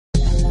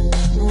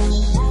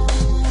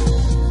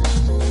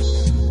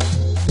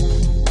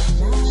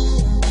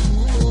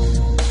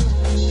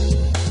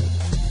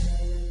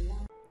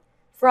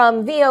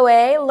From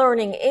VOA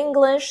Learning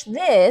English,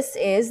 this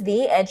is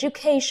the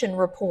Education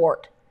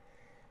Report.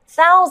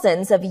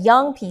 Thousands of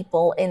young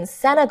people in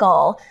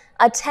Senegal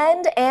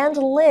attend and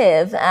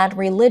live at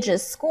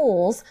religious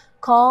schools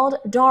called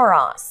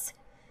daras.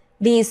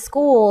 These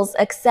schools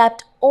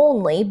accept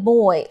only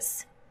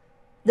boys.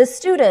 The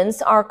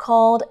students are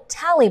called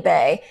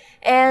talibé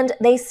and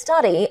they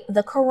study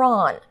the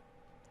Quran.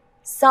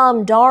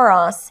 Some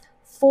daras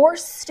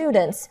force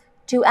students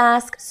to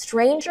ask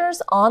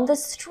strangers on the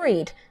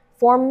street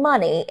for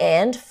money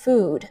and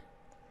food.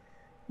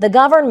 The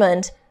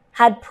government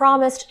had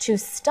promised to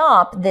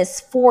stop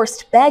this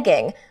forced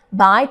begging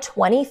by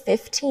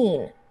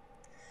 2015.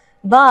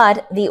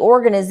 But the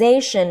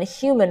organization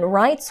Human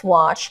Rights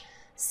Watch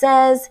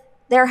says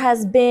there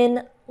has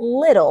been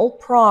little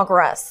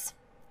progress.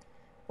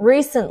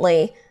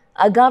 Recently,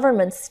 a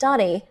government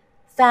study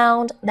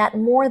found that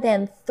more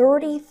than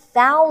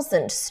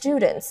 30,000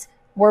 students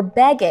were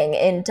begging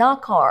in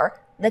Dakar,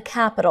 the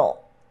capital.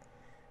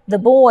 The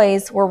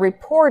boys were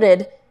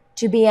reported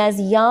to be as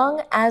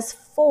young as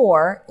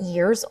 4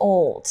 years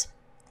old.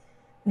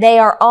 They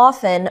are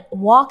often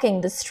walking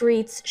the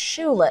streets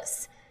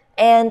shoeless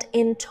and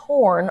in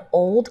torn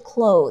old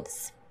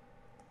clothes.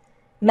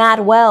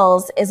 Matt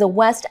Wells is a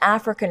West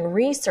African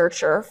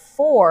researcher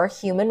for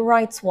Human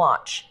Rights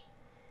Watch.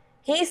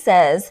 He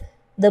says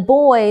the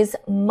boys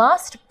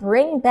must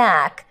bring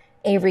back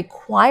a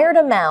required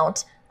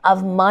amount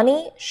of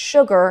money,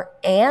 sugar,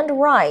 and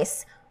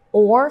rice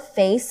or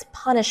face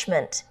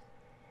punishment.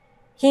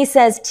 He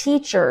says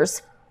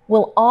teachers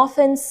will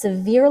often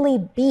severely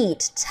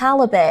beat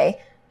talibé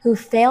who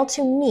fail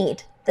to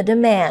meet the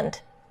demand.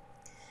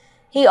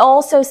 He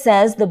also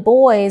says the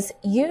boys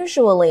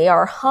usually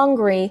are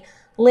hungry,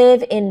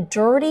 live in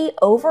dirty,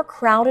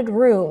 overcrowded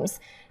rooms,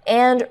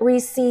 and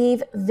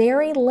receive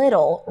very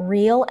little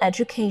real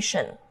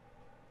education.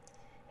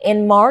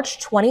 In March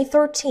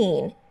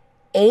 2013,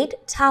 8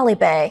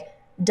 talibé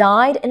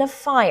died in a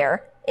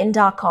fire in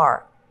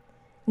Dakar.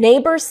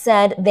 Neighbors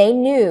said they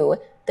knew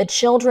the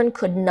children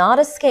could not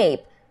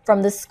escape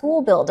from the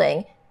school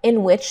building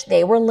in which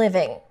they were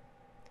living.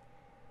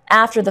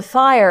 After the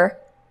fire,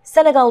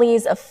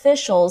 Senegalese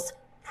officials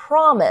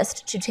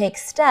promised to take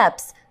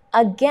steps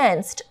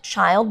against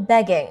child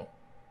begging.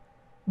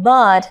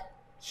 But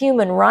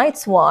Human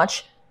Rights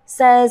Watch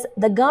says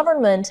the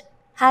government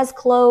has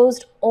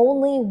closed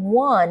only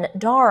one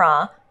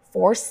dara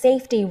for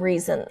safety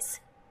reasons.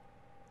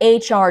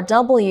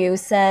 HRW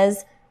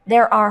says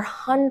there are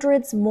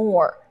hundreds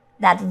more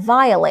that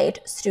violate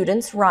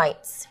students'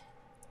 rights.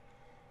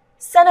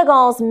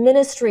 Senegal's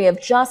Ministry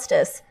of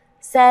Justice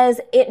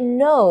says it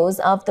knows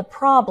of the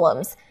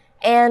problems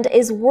and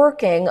is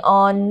working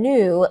on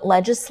new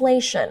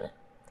legislation.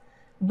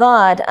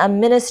 But a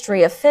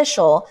ministry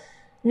official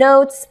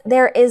notes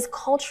there is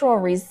cultural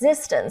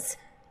resistance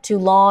to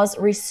laws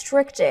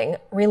restricting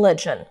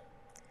religion.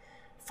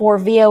 For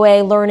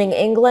VOA Learning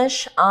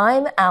English,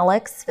 I'm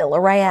Alex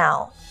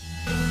Villarreal.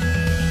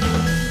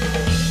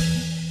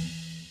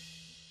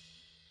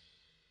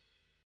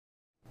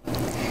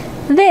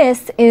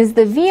 This is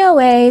the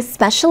VOA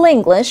Special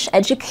English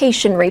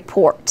Education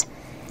Report.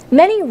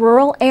 Many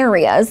rural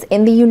areas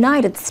in the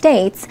United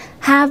States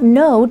have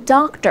no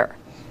doctor.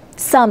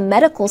 Some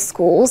medical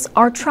schools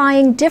are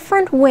trying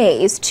different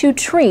ways to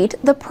treat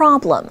the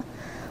problem.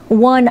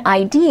 One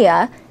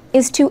idea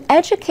is to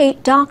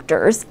educate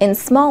doctors in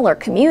smaller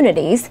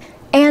communities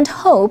and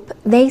hope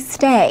they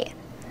stay.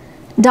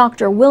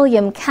 Dr.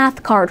 William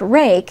Cathcart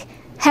Rake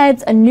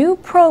heads a new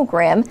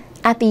program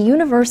at the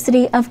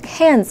University of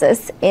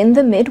Kansas in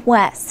the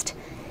Midwest.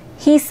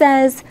 He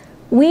says,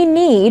 "We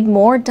need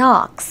more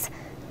docs.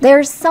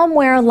 There's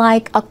somewhere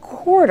like a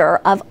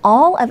quarter of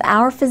all of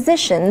our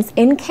physicians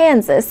in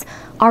Kansas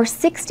are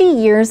 60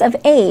 years of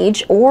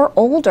age or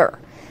older.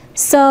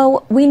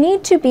 So we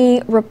need to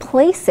be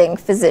replacing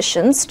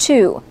physicians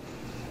too."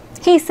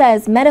 He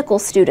says medical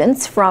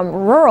students from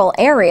rural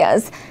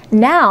areas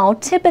now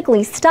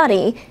typically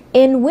study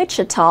in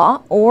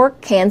Wichita or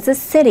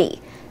Kansas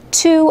City,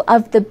 two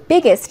of the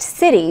biggest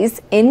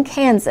cities in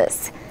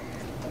Kansas.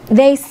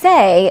 They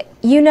say,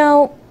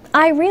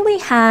 I really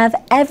have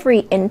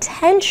every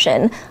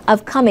intention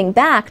of coming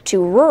back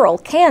to rural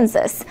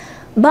Kansas,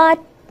 but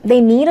they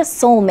need a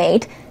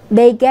soulmate,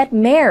 they get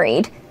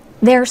married,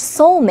 their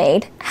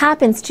soulmate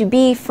happens to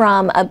be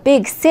from a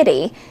big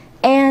city,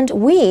 and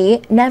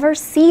we never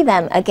see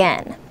them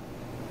again.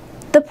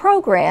 The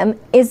program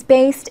is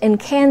based in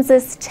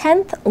Kansas'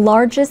 10th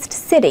largest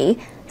city,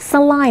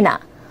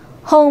 Salina,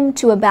 home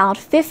to about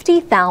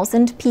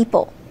 50,000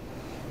 people.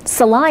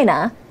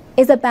 Salina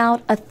is about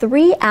a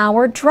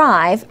 3-hour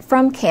drive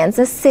from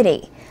Kansas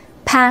City,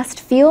 past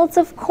fields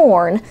of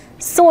corn,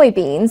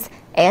 soybeans,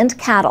 and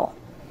cattle.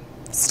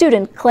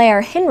 Student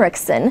Claire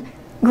Hinrichsen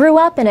grew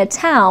up in a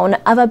town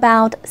of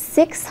about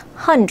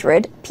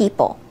 600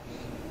 people.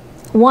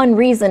 One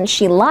reason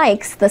she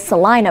likes the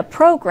Salina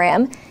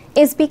program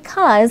is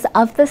because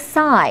of the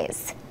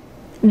size.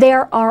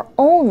 There are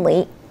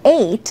only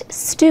 8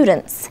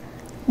 students,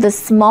 the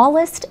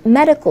smallest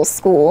medical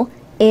school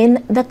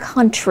in the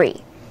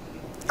country.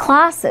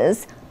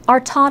 Classes are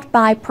taught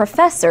by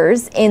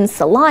professors in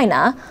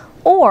Salina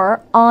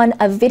or on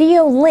a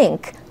video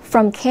link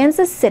from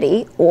Kansas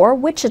City or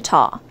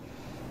Wichita.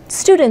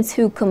 Students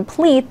who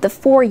complete the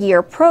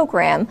 4-year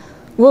program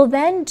will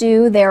then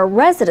do their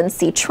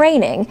residency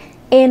training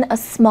in a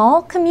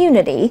small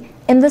community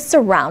in the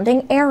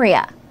surrounding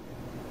area.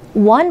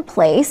 One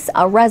place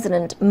a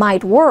resident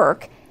might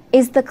work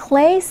is the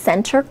Clay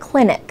Center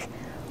Clinic,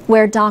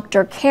 where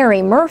Dr.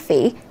 Carrie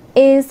Murphy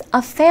is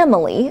a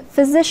family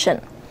physician.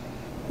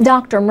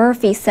 Dr.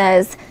 Murphy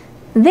says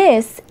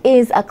this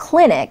is a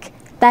clinic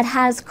that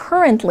has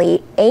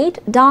currently 8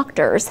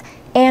 doctors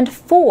and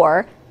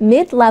 4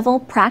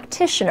 mid-level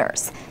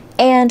practitioners,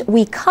 and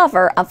we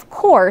cover, of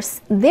course,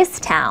 this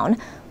town,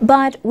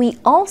 but we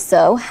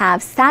also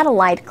have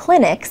satellite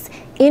clinics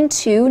in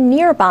 2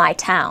 nearby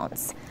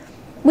towns.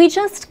 We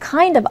just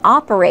kind of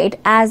operate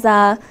as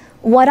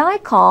what I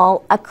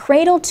call a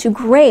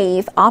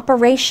cradle-to-grave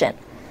operation.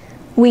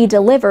 We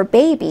deliver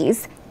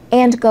babies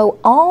and go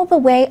all the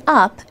way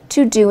up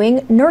to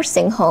doing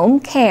nursing home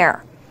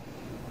care.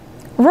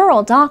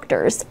 Rural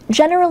doctors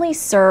generally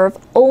serve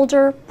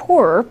older,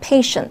 poorer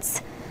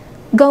patients.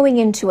 Going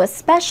into a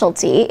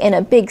specialty in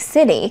a big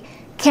city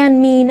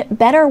can mean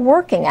better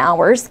working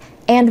hours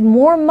and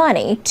more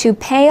money to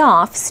pay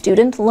off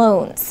student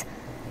loans.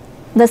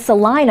 The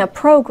Salina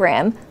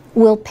program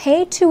will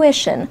pay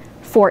tuition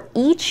for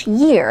each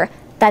year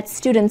that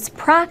students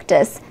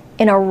practice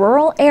in a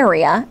rural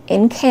area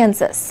in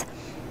Kansas.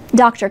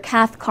 Dr.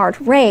 Cathcart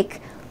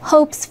Rake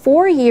hopes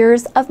 4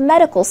 years of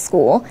medical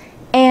school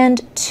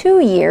and 2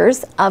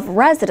 years of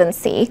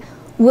residency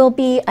will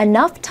be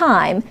enough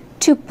time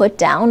to put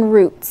down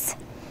roots.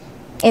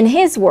 In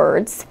his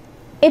words,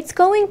 it's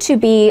going to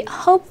be,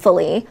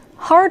 hopefully,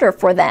 harder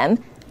for them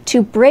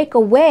to break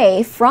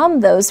away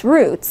from those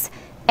roots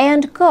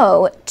and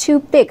go to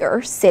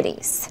bigger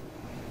cities.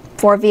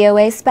 For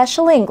VOA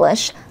Special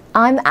English,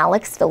 I'm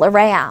Alex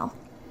Villarreal.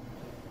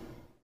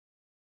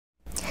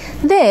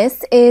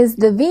 This is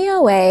the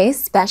VOA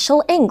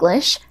Special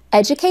English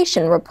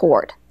Education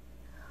Report.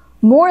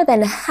 More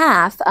than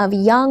half of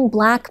young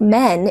black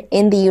men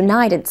in the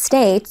United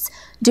States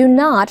do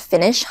not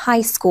finish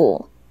high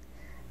school.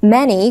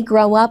 Many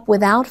grow up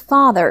without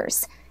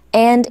fathers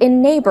and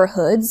in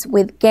neighborhoods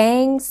with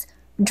gangs,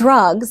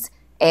 drugs,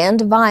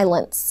 and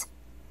violence.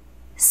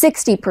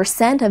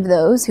 60% of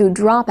those who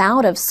drop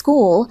out of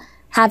school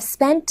have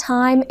spent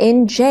time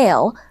in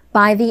jail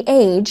by the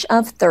age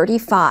of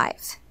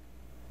 35.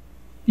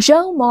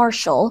 Joe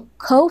Marshall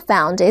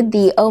co-founded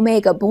the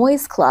Omega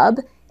Boys Club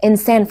in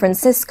San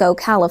Francisco,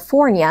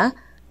 California,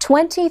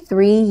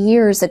 23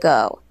 years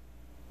ago.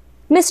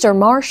 Mr.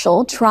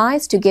 Marshall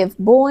tries to give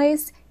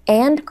boys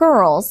and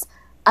girls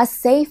a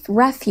safe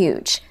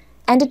refuge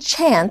and a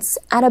chance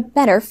at a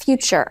better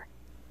future.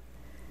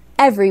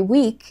 Every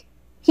week,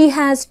 he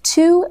has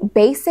 2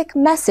 basic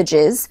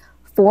messages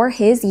for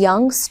his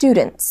young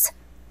students: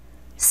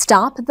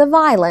 stop the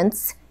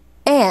violence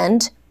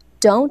and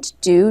don't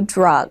do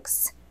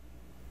drugs.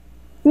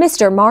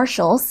 Mr.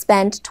 Marshall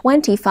spent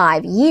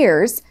 25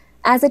 years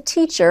as a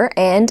teacher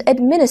and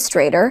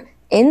administrator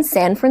in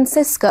San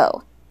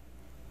Francisco.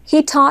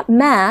 He taught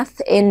math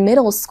in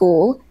middle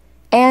school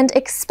and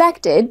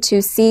expected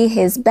to see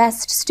his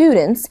best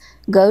students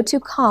go to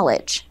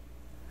college.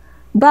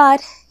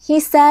 But he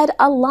said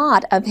a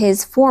lot of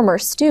his former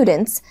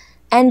students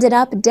ended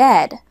up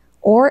dead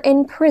or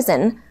in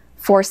prison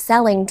for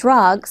selling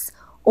drugs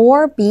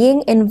or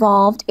being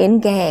involved in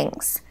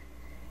gangs,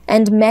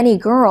 and many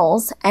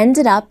girls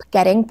ended up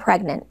getting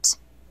pregnant.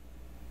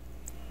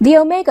 The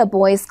Omega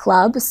Boys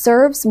Club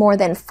serves more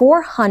than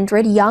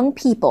 400 young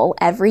people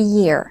every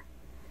year.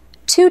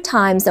 2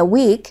 times a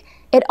week,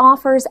 it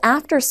offers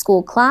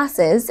after-school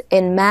classes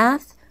in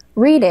math,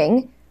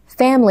 reading,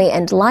 family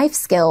and life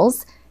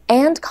skills,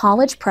 and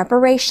college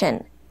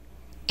preparation.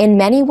 In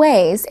many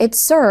ways, it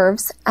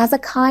serves as a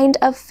kind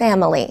of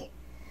family.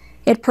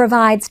 It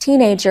provides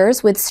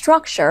teenagers with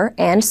structure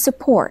and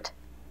support.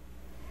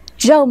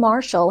 Joe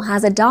Marshall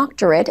has a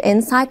doctorate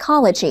in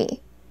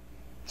psychology.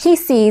 He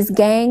sees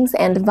gangs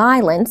and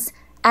violence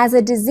as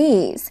a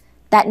disease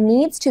that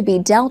needs to be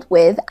dealt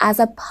with as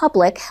a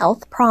public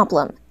health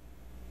problem.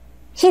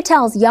 He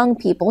tells young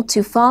people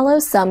to follow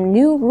some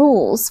new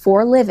rules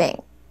for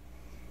living.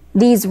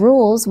 These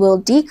rules will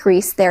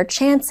decrease their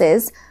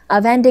chances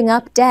of ending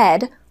up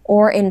dead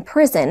or in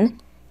prison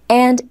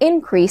and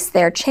increase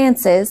their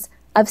chances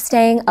of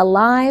staying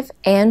alive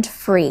and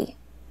free.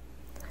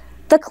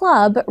 The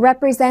club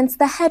represents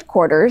the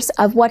headquarters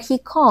of what he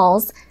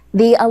calls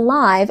the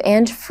Alive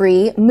and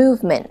Free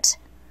movement.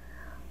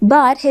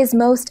 But his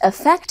most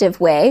effective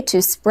way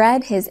to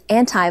spread his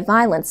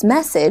anti-violence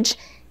message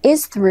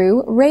is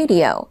through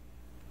radio.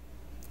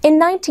 In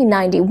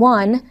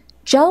 1991,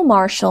 Joe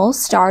Marshall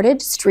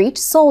started Street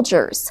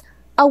Soldiers,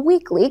 a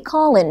weekly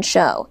call-in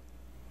show.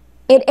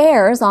 It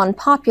airs on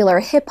popular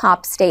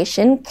hip-hop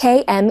station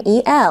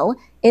KMEL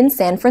in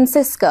San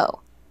Francisco.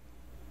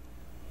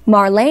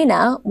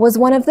 Marlena was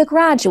one of the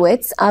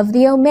graduates of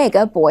the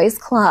Omega Boys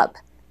Club.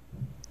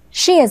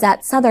 She is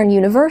at Southern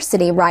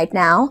University right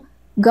now,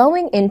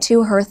 going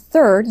into her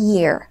 3rd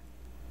year.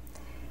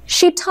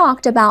 She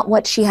talked about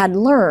what she had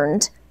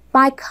learned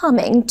by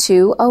coming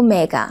to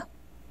Omega.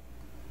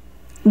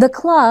 The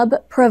club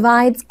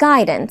provides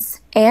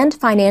guidance and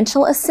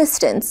financial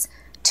assistance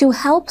to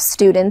help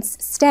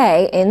students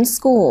stay in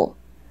school.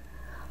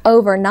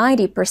 Over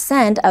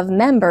 90% of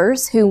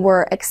members who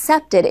were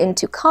accepted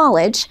into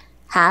college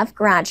have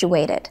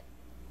graduated.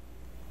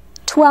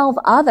 12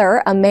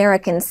 other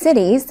American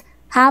cities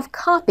have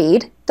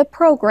copied the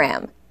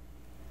program.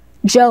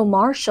 Joe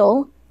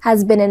Marshall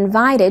has been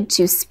invited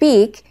to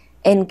speak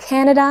in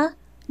Canada,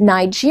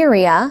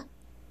 Nigeria,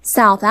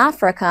 South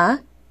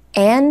Africa,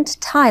 and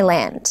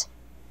Thailand.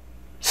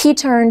 He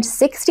turned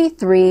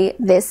 63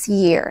 this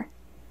year.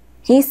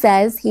 He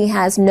says he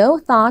has no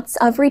thoughts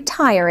of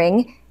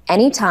retiring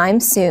anytime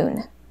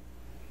soon.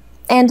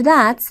 And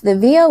that's the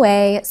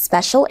VOA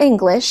Special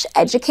English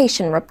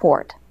Education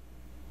Report.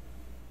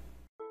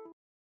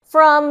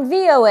 From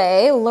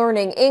VOA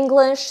Learning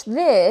English,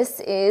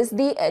 this is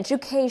the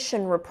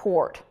Education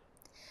Report.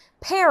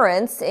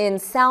 Parents in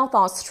South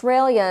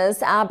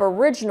Australia's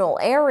Aboriginal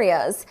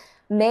areas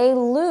may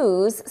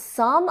lose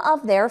some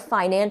of their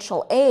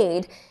financial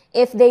aid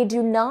if they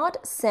do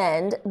not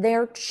send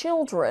their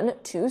children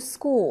to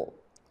school.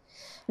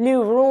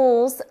 New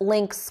rules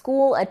link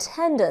school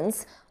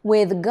attendance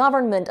with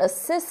government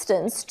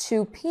assistance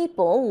to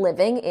people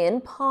living in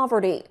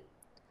poverty.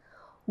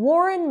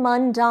 Warren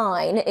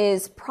Mundine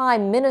is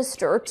Prime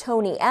Minister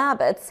Tony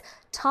Abbott's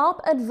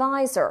top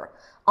advisor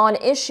on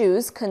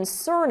issues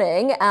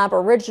concerning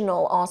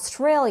Aboriginal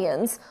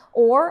Australians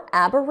or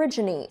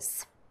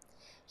Aborigines.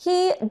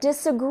 He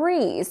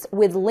disagrees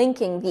with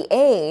linking the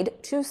aid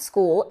to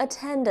school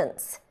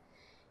attendance.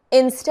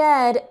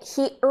 Instead,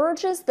 he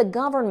urges the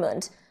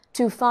government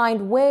to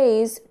find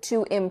ways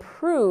to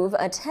improve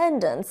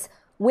attendance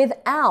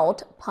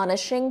without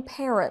punishing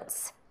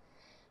parents.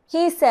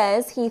 He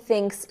says he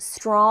thinks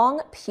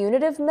strong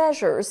punitive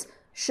measures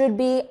should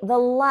be the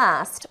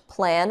last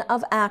plan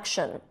of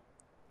action.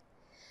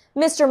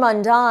 Mr.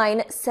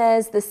 Mundine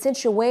says the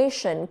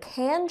situation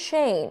can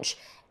change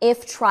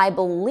if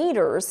tribal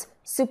leaders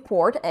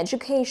support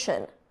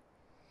education.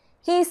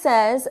 He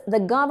says the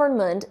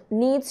government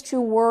needs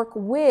to work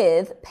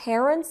with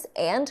parents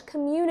and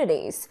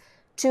communities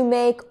to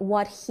make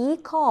what he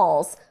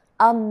calls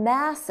a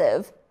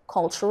massive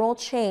cultural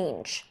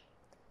change.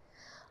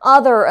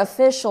 Other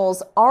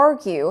officials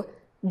argue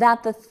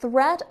that the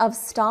threat of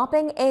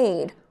stopping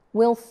aid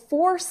will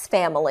force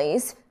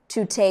families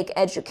to take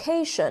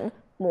education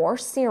more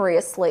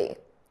seriously.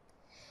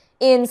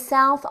 In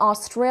South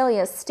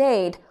Australia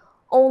State,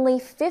 only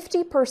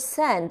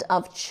 50%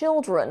 of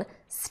children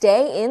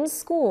stay in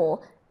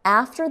school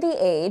after the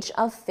age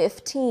of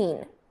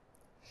 15.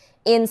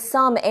 In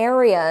some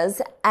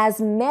areas,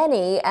 as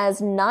many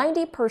as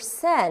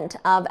 90%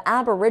 of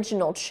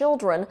Aboriginal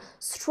children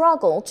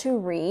struggle to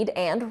read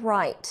and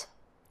write.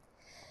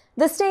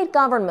 The state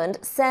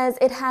government says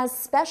it has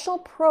special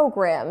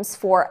programs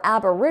for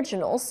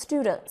Aboriginal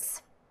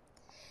students.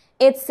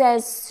 It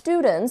says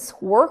students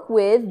work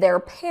with their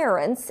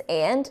parents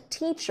and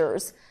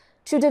teachers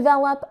to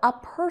develop a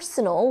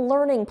personal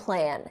learning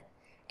plan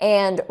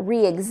and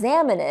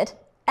re-examine it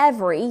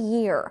every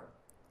year.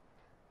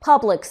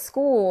 Public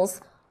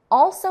schools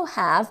also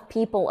have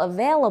people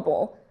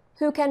available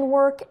who can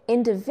work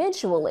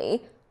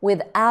individually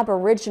with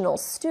Aboriginal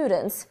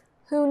students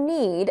who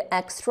need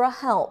extra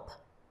help.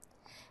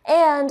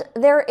 And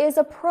there is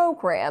a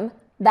program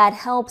that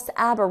helps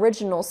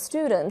Aboriginal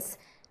students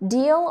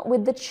deal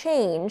with the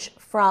change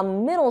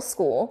from middle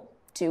school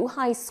to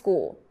high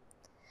school.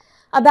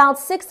 About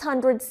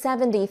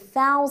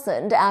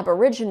 670,000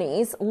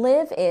 Aborigines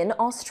live in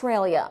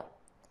Australia.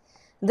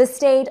 The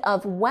state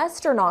of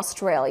Western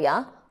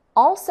Australia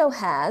also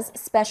has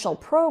special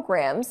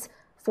programs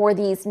for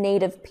these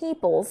native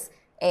peoples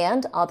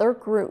and other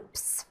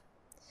groups.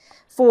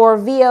 For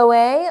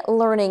VOA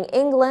Learning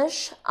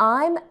English,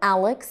 I'm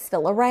Alex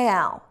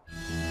Villarreal.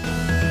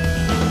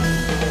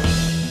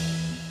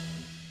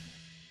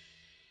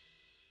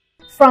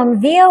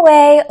 From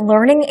VOA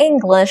Learning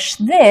English,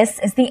 this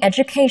is the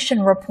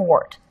Education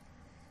Report.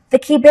 The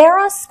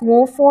Kibera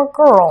School for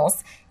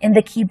Girls in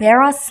the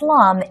Kibera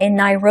slum in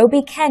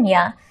Nairobi,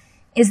 Kenya,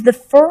 is the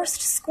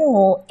first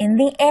school in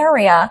the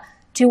area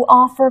to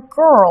offer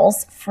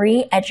girls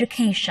free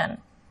education.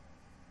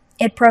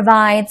 It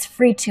provides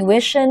free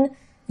tuition,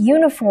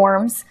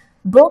 uniforms,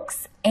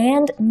 books,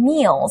 and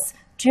meals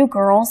to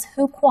girls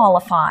who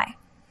qualify.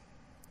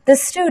 The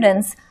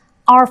students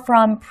are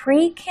from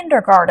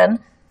pre-kindergarten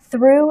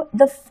through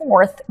the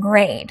 4th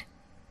grade.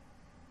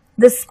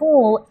 The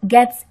school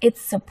gets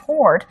its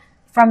support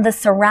from the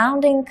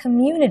surrounding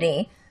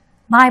community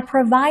by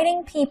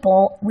providing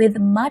people with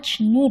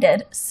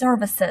much-needed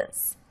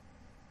services.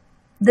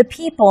 The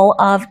people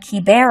of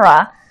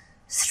Kibera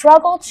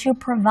struggle to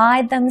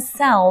provide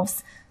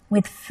themselves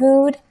with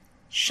food,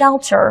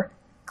 shelter,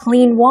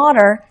 clean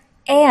water,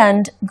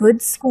 and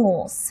good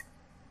schools.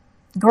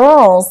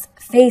 Girls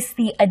face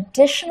the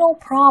additional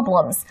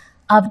problems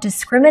of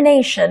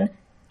discrimination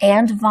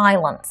and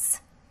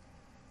violence.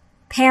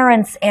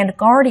 Parents and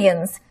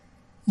guardians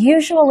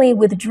usually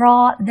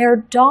withdraw their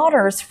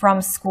daughters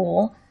from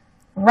school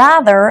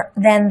rather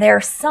than their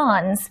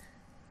sons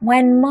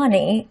when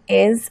money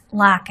is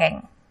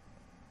lacking.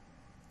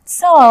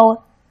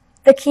 So,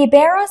 the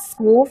Kibera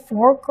School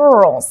for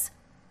Girls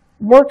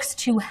works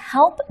to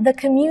help the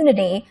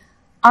community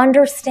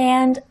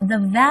understand the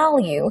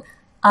value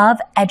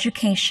of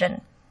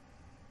education.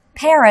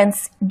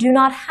 Parents do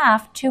not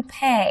have to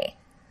pay,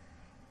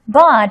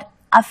 but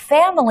a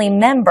family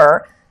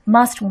member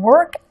must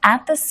work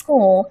at the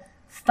school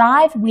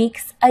 5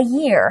 weeks a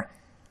year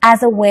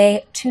as a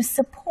way to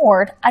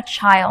support a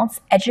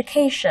child's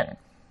education.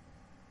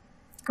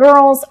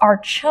 Girls are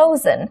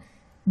chosen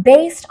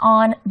based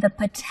on the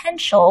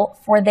potential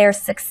for their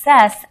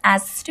success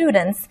as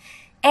students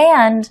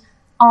and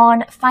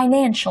on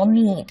financial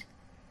need.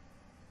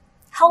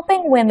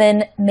 Helping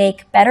women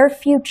make better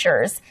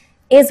futures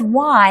is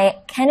why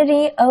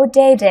Kennedy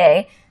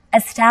Odede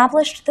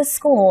established the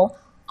school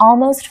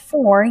almost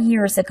 4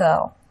 years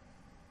ago.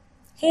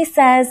 He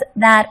says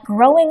that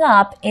growing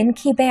up in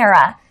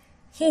Kibera,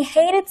 he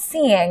hated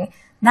seeing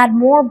that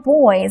more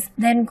boys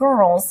than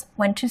girls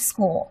went to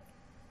school.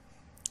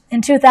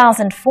 In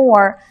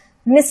 2004,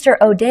 Mr.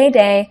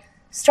 Odede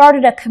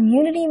started a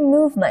community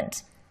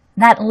movement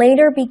that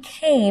later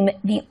became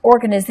the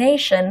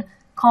organization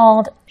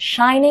called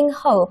Shining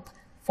Hope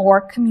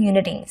for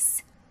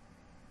Communities.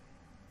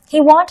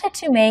 He wanted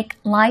to make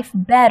life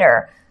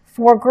better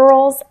for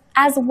girls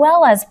as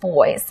well as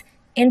boys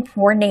in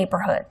poor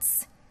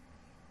neighborhoods.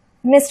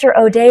 Mr.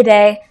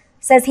 Odede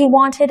says he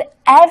wanted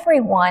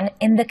everyone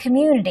in the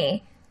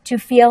community to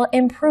feel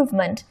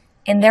improvement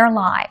in their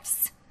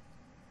lives.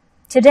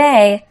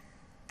 Today,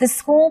 the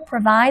school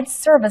provides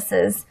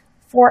services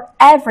for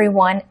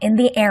everyone in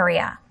the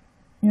area,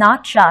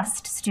 not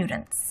just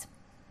students.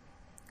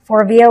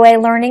 For VOA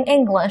Learning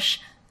English,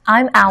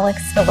 I'm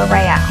Alex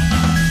Villarreal.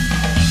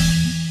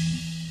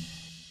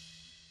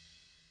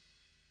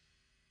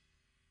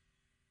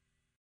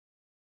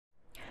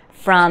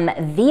 From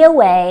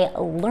VOA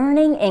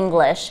Learning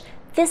English,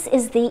 this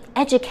is the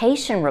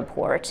Education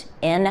Report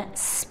in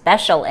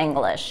Special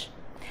English.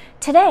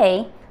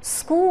 Today,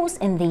 schools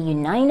in the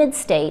United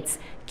States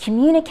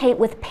communicate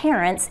with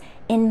parents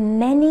in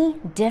many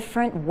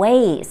different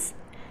ways.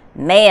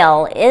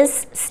 Mail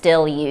is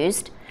still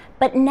used,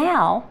 but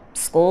now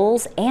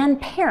schools and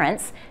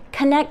parents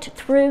connect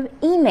through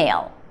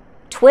email,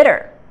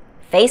 Twitter,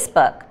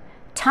 Facebook,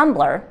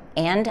 Tumblr,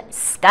 and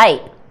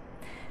Skype.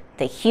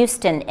 The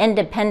Houston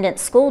Independent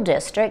School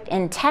District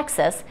in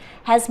Texas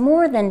has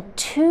more than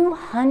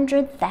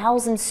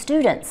 200,000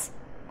 students.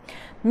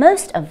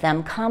 Most of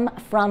them come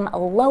from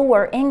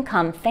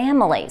lower-income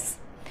families.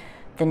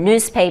 The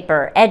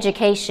newspaper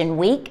Education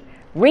Week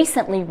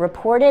recently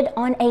reported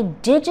on a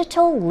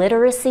digital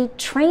literacy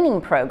training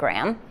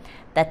program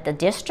that the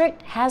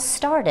district has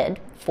started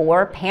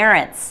for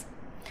parents.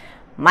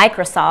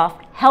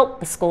 Microsoft helped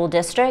the school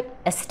district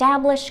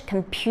establish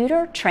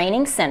computer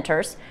training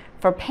centers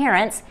for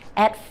parents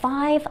at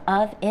 5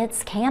 of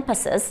its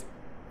campuses.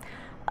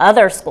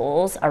 Other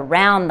schools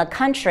around the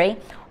country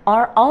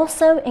are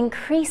also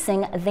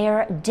increasing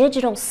their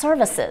digital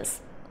services,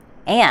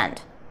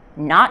 and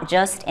not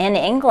just in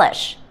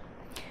English.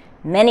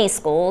 Many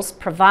schools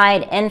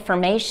provide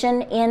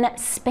information in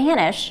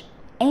Spanish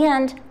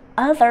and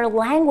other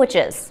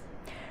languages.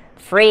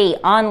 Free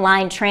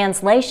online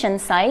translation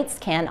sites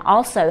can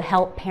also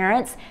help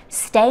parents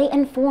stay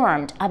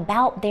informed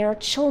about their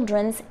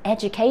children's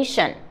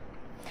education.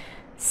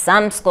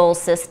 Some school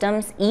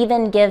systems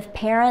even give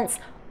parents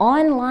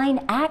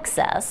online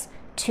access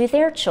to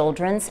their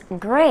children's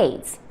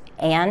grades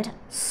and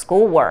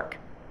schoolwork.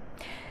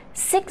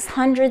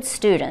 600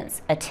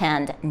 students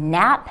attend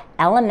Knapp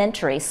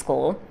Elementary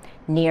School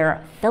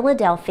near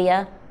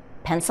Philadelphia,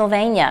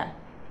 Pennsylvania.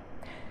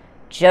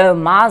 Joe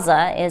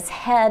Mazza is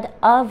head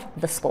of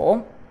the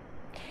school.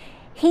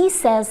 He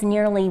says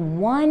nearly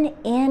 1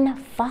 in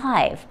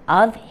 5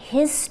 of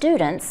his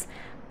students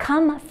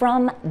come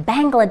from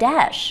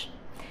Bangladesh,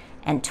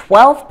 and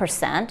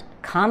 12%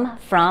 come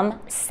from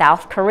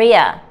South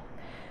Korea.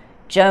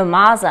 Joe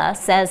Mazza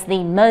says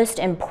the most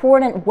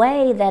important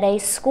way that a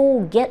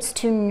school gets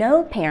to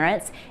know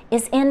parents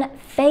is in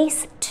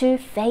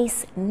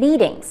face-to-face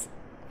meetings.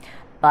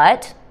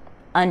 But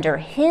under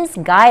his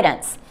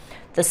guidance,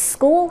 the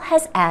school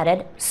has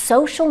added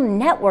social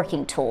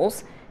networking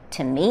tools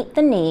to meet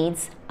the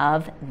needs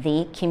of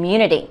the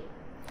community.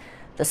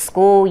 The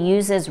school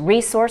uses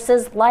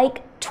resources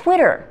like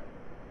Twitter,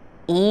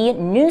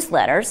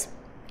 e-newsletters,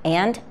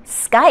 and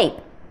Skype.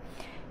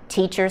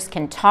 Teachers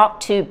can talk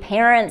to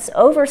parents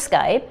over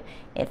Skype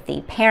if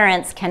the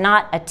parents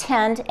cannot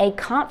attend a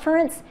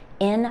conference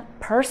in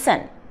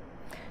person.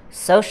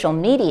 Social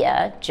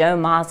media, Joe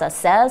Mazza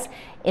says,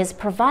 is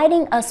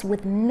providing us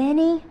with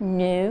many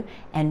new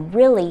and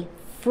really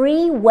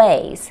free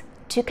ways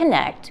to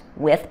connect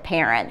with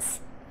parents.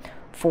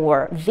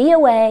 For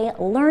VOA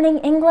Learning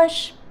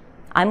English,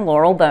 I'm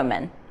Laurel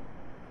Bowman.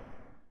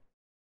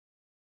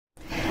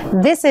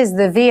 This is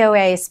the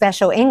VOA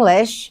Special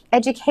English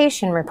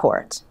Education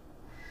Report.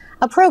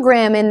 A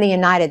program in the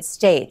United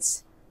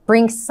States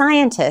brings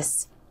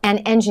scientists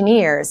and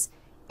engineers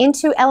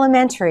into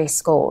elementary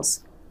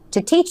schools to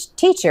teach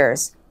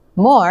teachers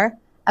more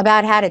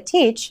about how to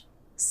teach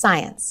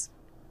science.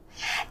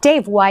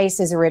 Dave Weiss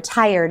is a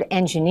retired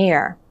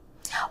engineer.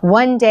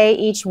 One day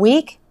each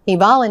week, he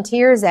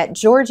volunteers at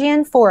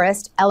Georgian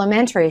Forest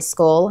Elementary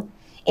School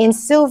in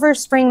Silver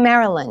Spring,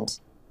 Maryland,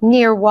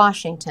 near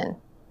Washington.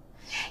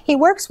 He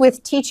works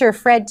with teacher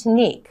Fred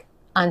Tanique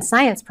on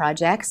science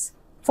projects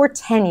for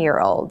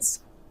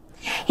 10-year-olds.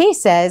 He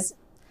says,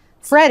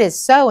 Fred is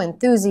so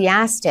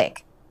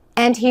enthusiastic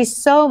and he's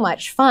so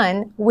much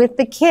fun with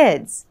the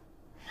kids.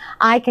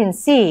 I can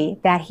see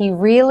that he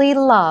really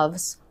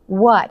loves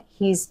what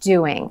he's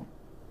doing.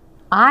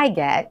 I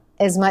get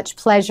as much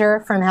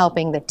pleasure from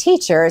helping the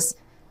teachers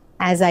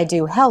as I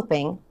do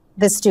helping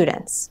the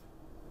students.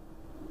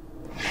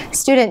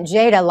 Student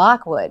Jada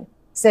Lockwood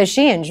says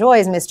she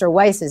enjoys Mr.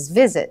 Weiss's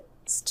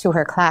visits to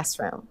her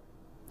classroom.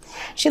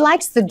 She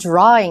likes the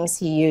drawings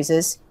he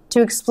uses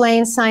to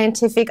explain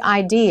scientific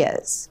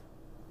ideas.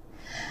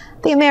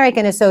 The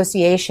American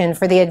Association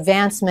for the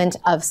Advancement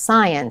of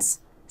Science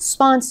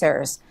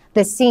sponsors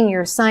the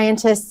Senior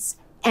Scientists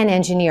and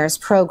Engineers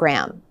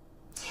program.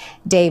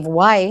 Dave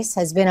Weiss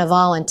has been a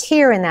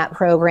volunteer in that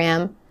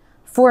program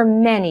for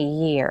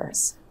many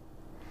years.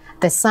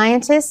 The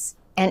scientists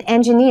and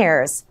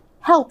engineers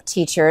help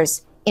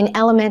teachers in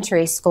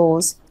elementary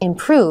schools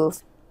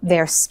improve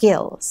their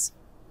skills.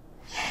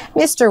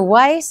 Mr.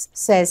 Weiss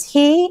says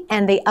he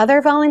and the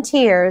other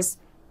volunteers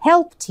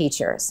help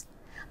teachers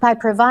by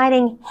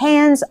providing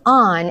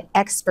hands-on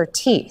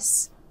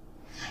expertise.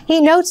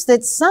 He notes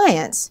that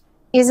science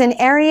is an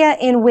area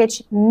in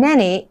which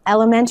many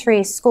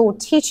elementary school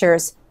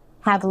teachers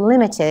have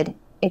limited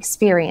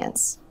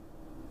experience.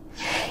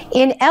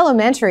 In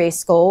elementary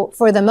school,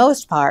 for the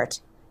most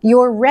part,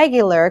 your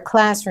regular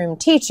classroom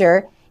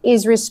teacher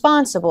is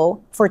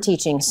responsible for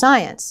teaching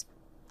science,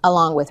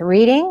 along with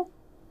reading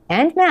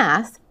and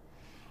math,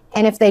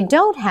 and if they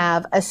don't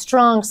have a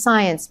strong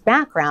science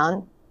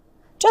background,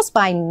 just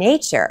by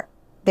nature,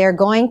 they're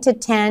going to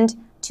tend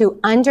to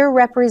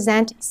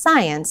underrepresent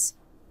science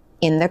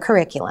in the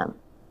curriculum.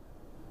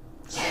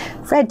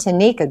 Fred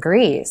Tanique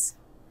agrees.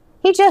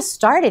 He just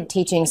started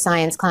teaching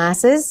science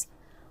classes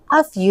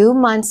a few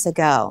months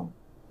ago.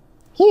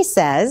 He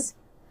says,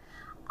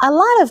 a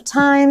lot of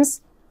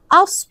times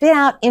I'll spit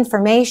out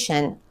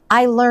information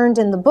I learned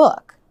in the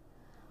book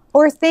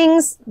or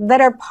things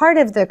that are part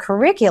of the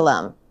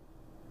curriculum.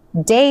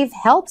 Dave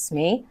helps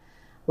me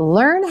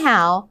learn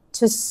how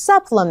to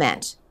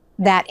supplement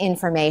that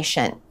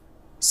information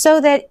so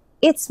that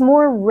it's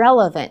more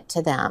relevant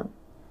to them,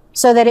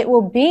 so that it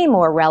will be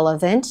more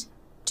relevant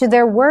to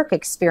their work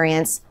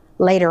experience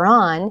later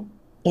on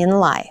in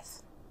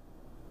life.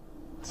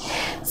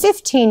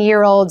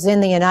 15-year-olds in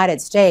the United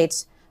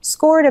States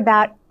scored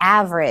about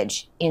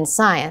average in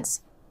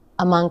science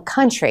among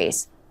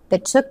countries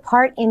that took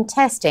part in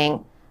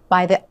testing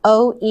by the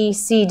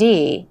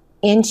OECD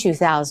in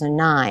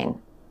 2009.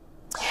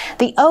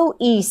 The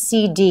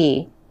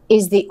OECD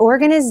is the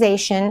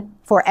Organization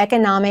for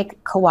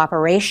Economic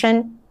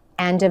Cooperation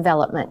and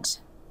Development.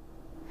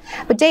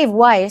 But Dave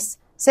Weiss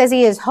says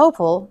he is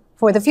hopeful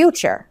for the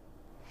future.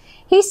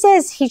 He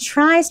says he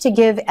tries to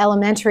give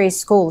elementary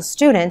school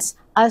students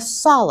a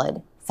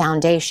solid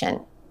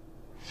foundation.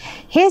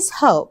 His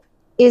hope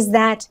is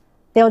that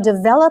they'll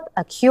develop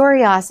a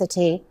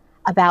curiosity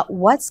about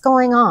what's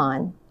going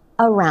on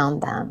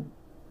around them.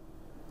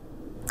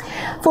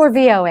 For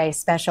VOA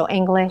Special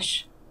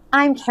English,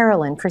 I'm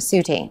Carolyn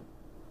Presutti.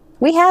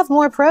 We have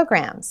more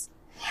programs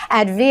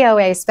at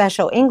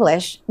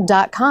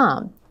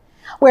voaspecialenglish.com,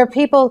 where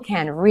people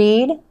can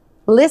read,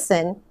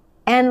 listen,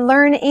 and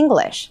learn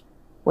English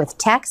with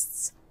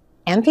texts,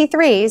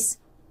 MP3s,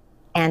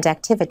 and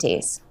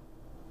activities.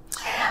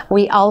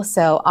 We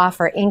also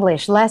offer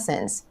English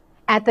lessons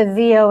at the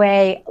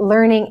VOA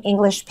Learning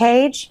English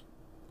page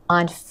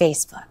on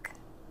Facebook.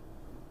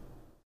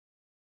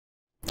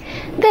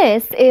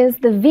 This is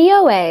the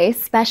VOA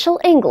Special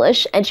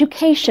English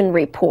Education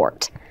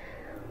Report.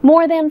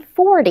 More than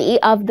 40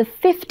 of the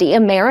 50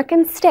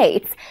 American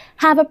states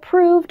have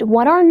approved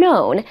what are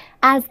known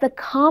as the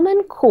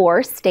Common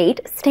Core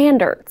State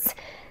Standards.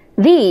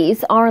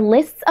 These are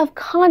lists of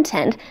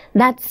content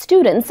that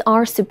students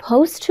are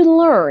supposed to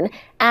learn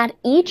at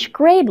each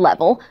grade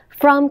level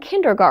from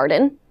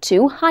kindergarten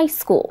to high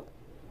school.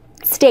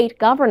 State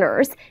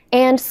governors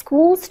and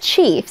schools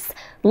chiefs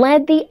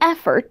led the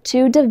effort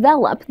to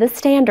develop the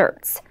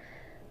standards.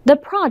 The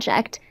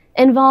project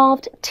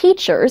involved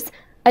teachers,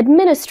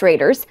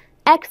 administrators,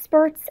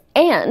 experts,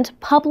 and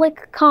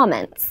public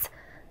comments.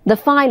 The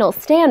final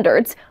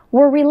standards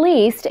were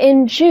released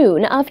in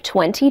June of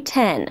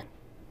 2010.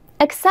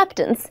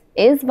 Acceptance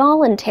is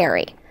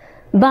voluntary,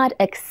 but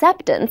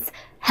acceptance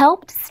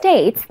helped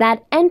states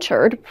that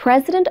entered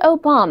President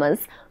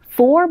Obama's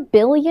 $4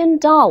 billion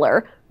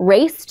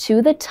Race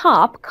to the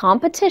Top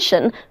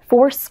competition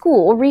for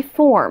school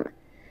reform.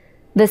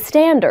 The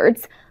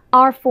standards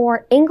are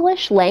for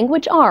English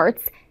language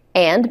arts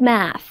and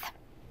math.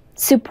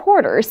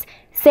 Supporters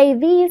say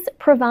these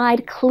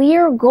provide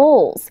clear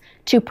goals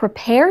to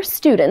prepare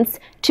students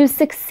to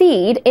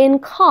succeed in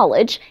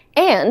college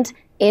and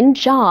in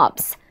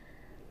jobs.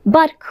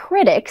 But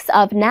critics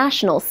of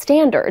national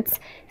standards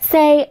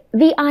say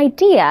the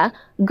idea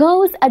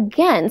goes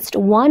against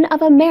one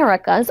of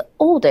America's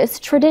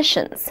oldest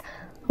traditions,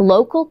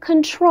 local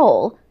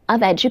control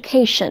of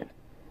education.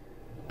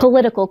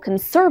 Political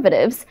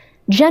conservatives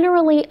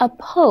generally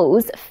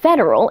oppose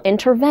federal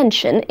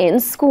intervention in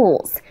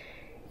schools.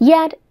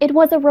 Yet it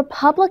was a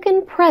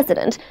Republican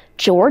President,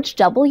 George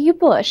W.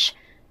 Bush,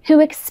 who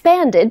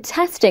expanded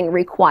testing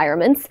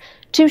requirements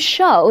to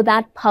show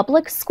that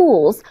public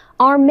schools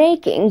are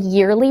making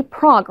yearly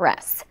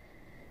progress.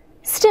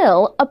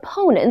 Still,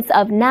 opponents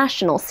of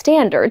national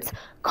standards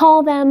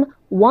call them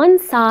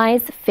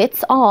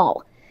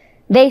one-size-fits-all.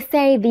 They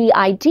say the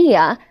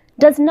idea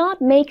does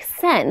not make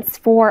sense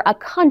for a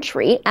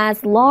country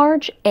as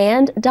large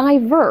and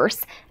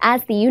diverse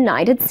as the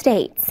United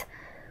States.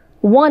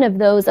 One of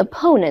those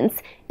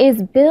opponents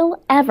is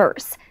Bill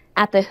Evers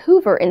at the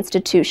Hoover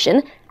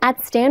Institution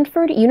at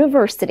Stanford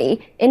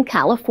University in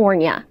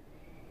California.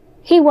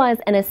 He was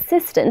an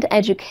assistant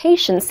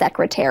education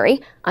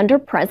secretary under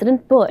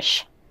President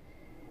Bush.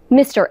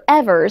 Mr.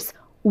 Evers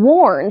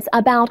warns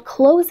about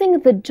closing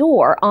the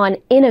door on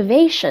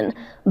innovation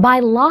by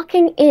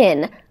locking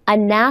in a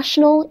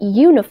national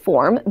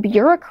uniform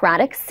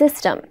bureaucratic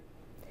system.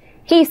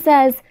 He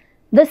says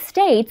the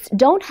states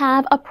don't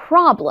have a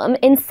problem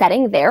in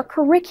setting their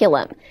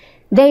curriculum.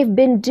 They've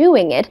been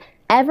doing it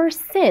ever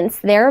since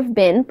there have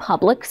been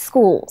public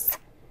schools.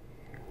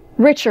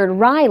 Richard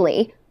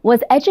Riley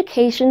was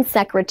Education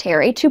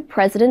Secretary to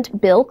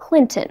President Bill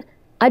Clinton,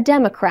 a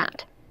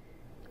Democrat.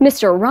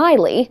 Mr.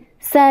 Riley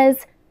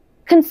says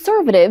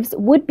conservatives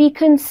would be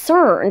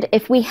concerned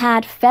if we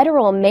had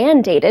federal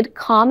mandated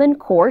Common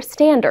Core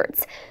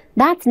standards.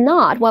 That's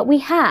not what we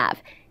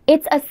have.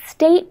 It's a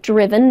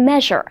state-driven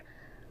measure.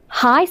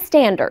 High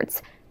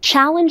standards,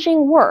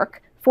 challenging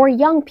work for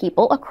young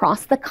people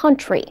across the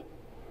country.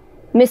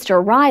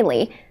 Mr.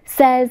 Riley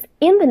says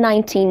in the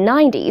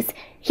 1990s,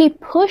 he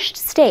pushed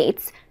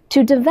states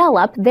to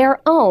develop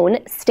their own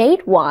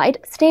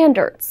statewide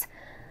standards.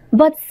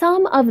 But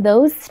some of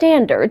those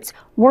standards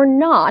were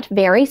not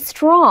very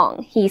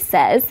strong, he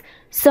says,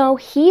 so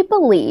he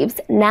believes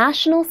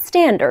national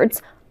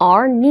standards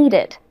are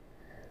needed.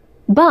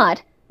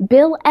 But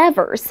Bill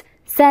Evers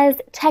says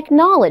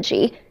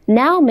technology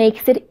now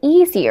makes it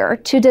easier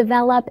to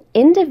develop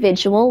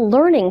individual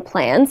learning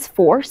plans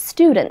for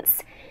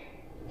students.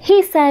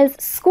 He says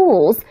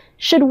schools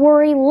should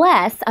worry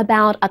less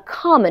about a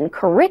common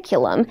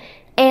curriculum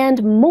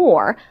and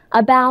more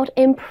about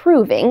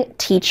improving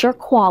teacher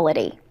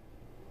quality.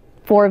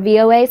 For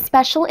VOA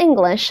Special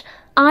English,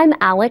 I'm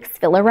Alex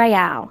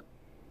Villarreal.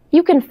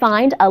 You can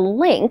find a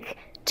link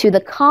to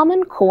the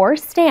Common Core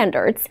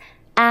standards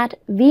at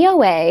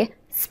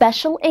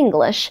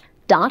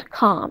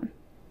voaspecialenglish.com.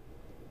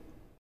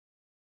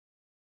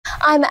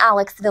 I'm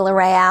Alex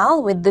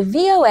Villarreal with the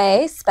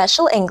VOA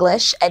Special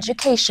English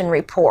Education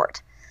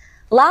Report.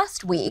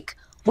 Last week,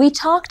 we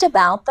talked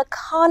about the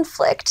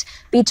conflict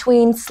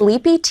between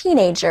sleepy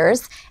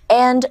teenagers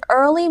and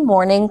early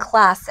morning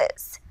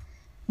classes.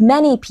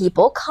 Many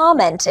people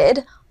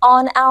commented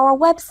on our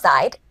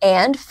website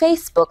and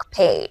Facebook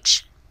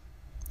page.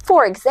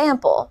 For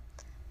example,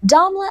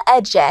 Damla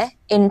Ece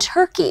in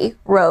Turkey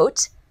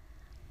wrote,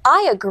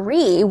 "I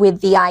agree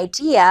with the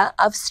idea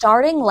of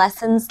starting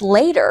lessons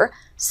later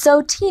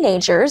so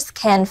teenagers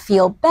can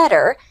feel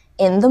better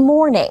in the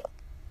morning.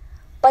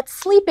 But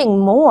sleeping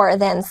more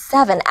than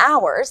 7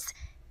 hours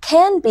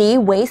can be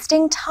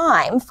wasting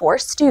time for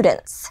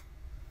students."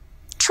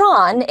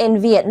 Tron in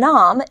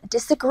Vietnam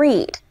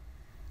disagreed.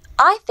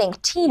 "I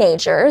think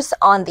teenagers,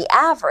 on the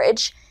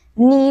average,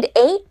 need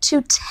 8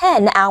 to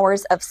 10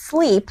 hours of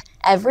sleep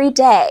every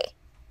day.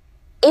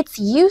 It's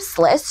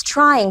useless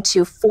trying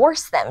to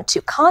force them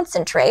to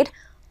concentrate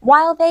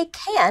while they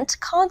can't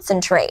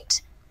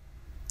concentrate."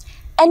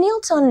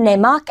 Enilton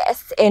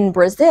Nemakes in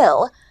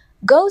Brazil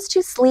goes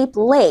to sleep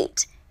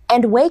late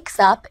and wakes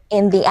up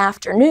in the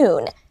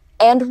afternoon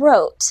and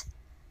wrote,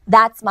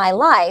 "That's my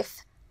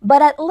life,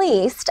 but at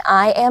least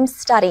I am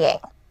studying."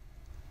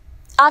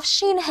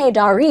 Afshin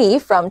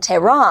Haydari from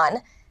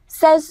Tehran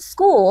says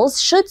schools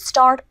should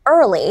start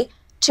early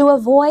to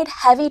avoid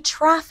heavy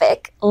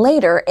traffic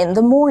later in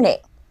the morning.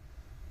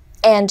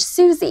 And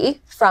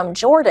Susie from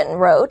Jordan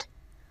wrote,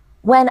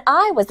 "When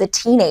I was a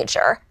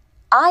teenager,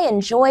 I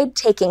enjoyed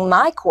taking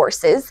my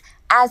courses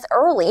as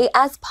early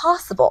as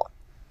possible.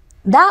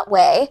 That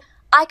way,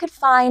 I could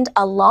find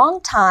a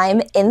long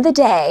time in the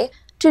day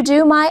to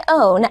do my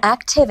own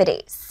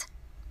activities."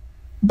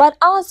 But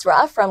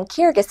Azra from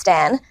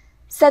Kyrgyzstan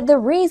said the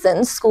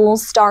reason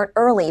schools start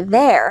early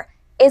there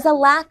is a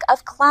lack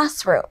of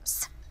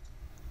classrooms.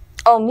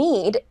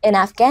 Omid in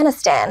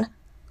Afghanistan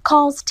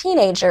calls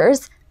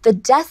teenagers the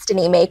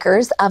destiny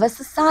makers of a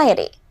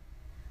society.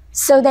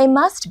 So they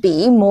must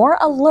be more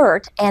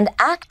alert and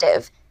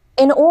active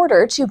in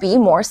order to be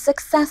more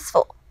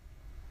successful.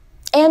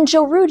 And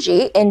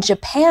Joruji in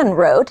Japan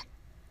wrote,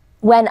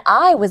 "When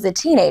I was a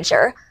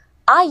teenager,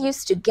 I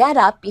used to get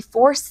up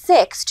before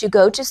 6 to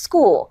go to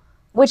school,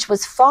 which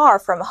was far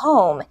from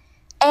home,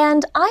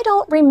 and I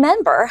don't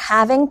remember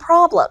having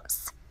problems.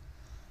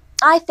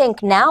 I think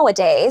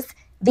nowadays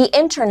the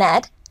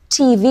internet,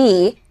 TV,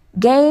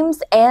 games,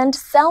 and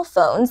cell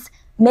phones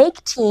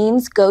make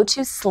teens go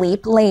to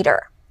sleep later."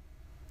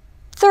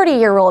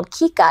 30-year-old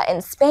Kika in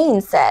Spain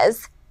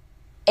says,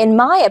 "In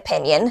my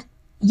opinion,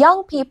 young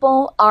people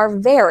are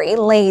very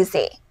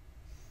lazy."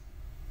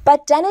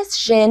 But Dennis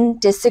Jin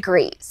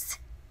disagrees.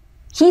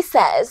 He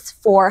says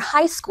for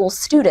high school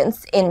students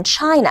in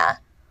China,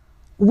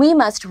 we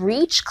must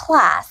reach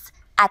class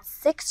at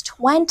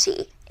 6:20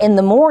 in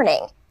the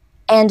morning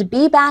and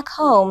be back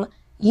home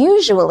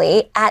usually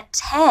at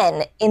 10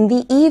 in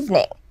the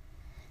evening.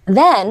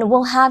 Then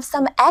we'll have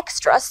some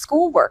extra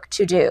schoolwork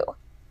to do.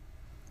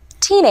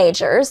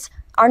 Teenagers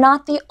are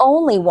not the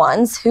only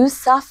ones who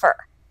suffer.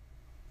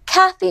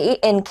 Kathy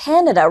in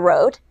Canada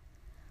wrote,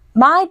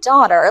 "My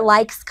daughter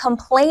likes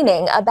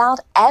complaining about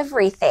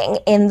everything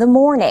in the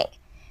morning,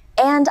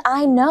 and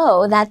I know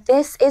that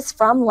this is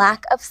from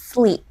lack of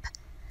sleep.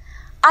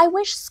 I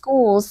wish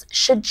schools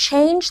should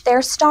change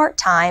their start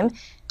time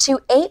to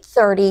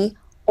 8:30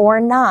 or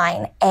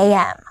 9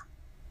 a.m.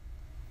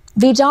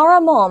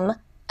 Vidara Mom,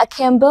 a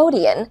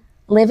Cambodian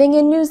living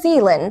in New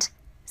Zealand,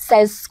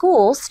 says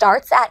school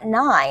starts at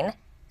 9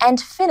 and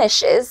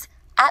finishes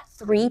at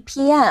 3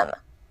 p.m.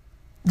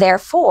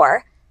 Therefore,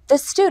 the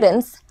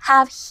students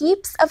have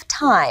heaps of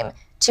time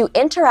to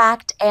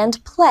interact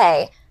and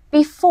play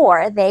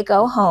before they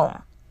go home."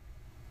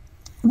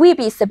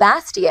 Wibi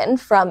Sebastian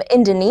from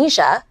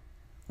Indonesia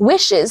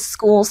wishes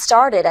school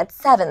started at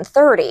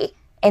 7:30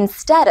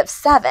 instead of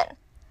 7,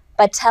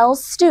 but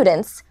tells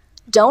students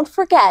don't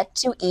forget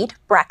to eat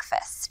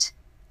breakfast.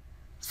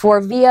 For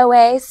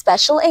VOA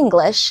Special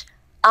English,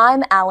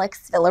 I'm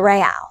Alex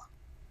Villarreal.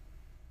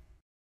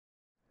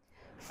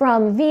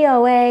 From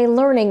VOA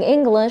Learning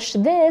English,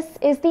 this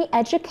is the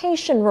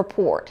Education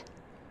Report.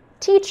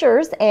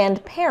 Teachers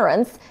and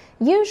parents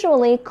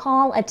usually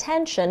call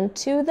attention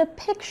to the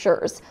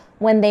pictures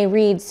when they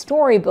read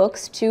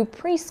storybooks to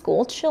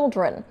preschool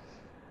children.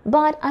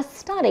 But a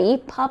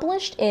study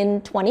published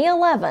in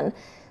 2011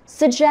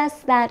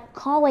 suggests that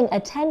calling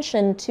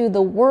attention to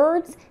the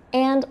words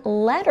and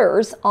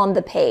letters on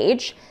the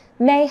page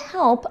may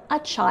help a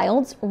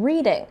child's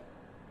reading.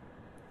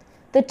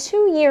 The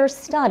 2-year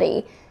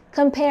study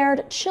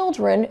compared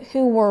children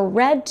who were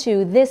read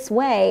to this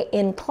way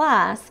in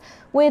class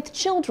with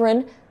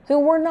children who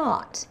were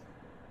not.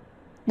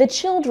 The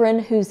children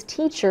whose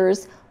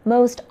teachers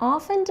most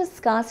often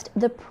discussed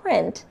the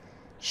print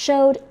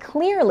showed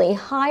clearly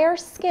higher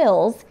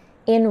skills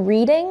in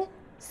reading,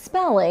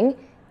 spelling,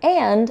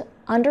 and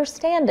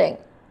understanding.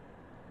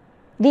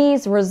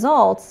 These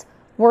results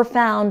were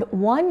found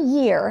 1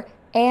 year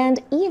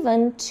and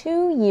even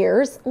 2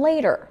 years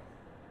later.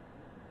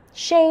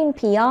 Shane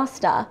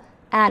Piasta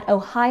at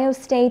Ohio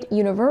State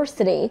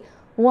University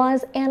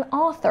was an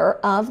author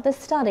of the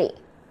study.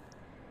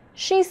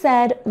 She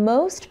said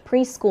most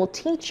preschool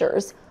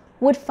teachers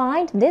would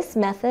find this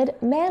method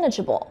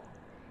manageable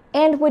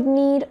and would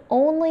need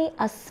only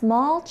a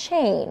small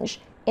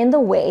change in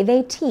the way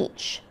they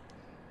teach.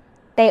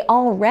 They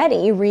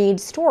already read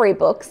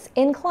storybooks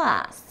in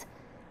class.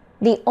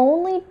 The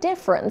only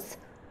difference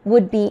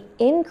would be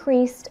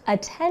increased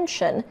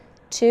attention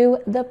to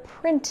the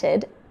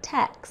printed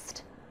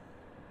text.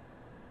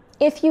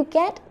 If you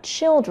get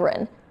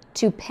children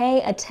to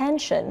pay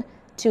attention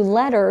to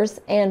letters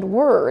and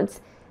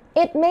words,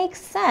 it makes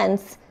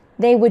sense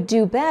they would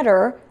do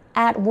better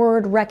at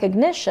word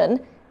recognition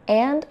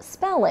and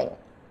spelling.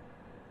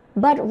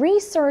 But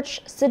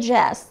research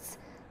suggests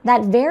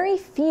that very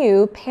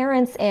few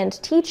parents and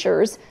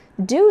teachers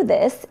do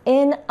this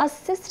in a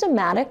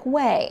systematic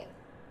way.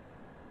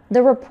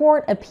 The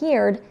report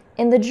appeared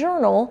in the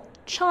journal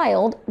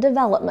Child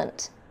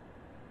Development.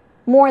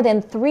 More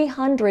than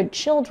 300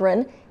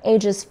 children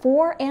ages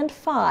 4 and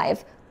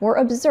 5 were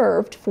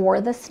observed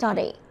for the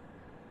study.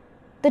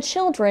 The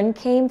children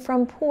came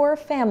from poor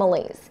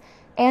families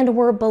and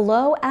were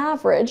below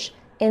average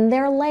in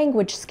their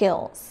language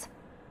skills.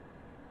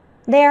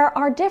 There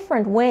are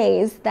different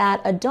ways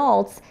that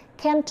adults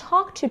can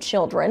talk to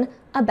children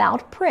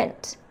about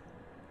print.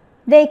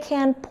 They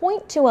can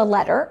point to a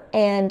letter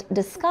and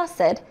discuss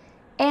it,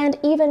 and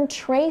even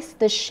trace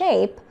the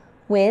shape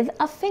with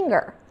a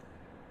finger.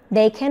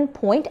 They can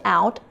point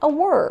out a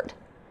word.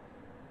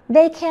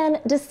 They can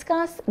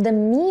discuss the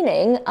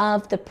meaning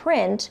of the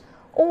print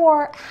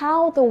or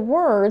how the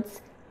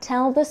words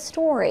tell the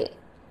story.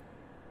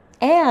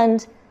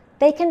 And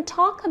they can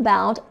talk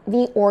about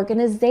the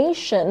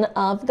organization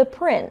of the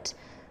print,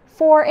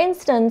 for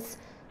instance,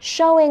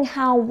 showing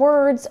how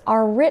words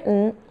are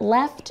written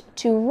left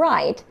to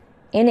right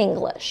in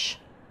English.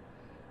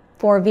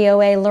 For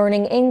VOA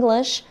Learning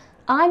English,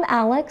 I'm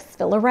Alex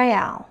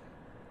Villarreal.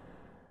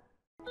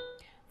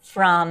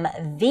 From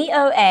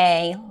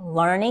VOA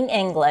Learning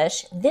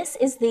English. This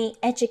is the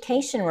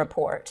Education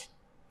Report.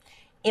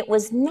 It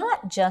was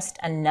not just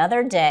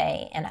another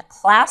day in a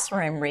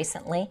classroom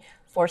recently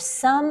for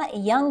some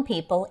young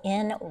people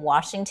in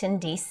Washington,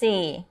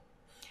 D.C.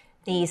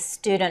 These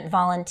student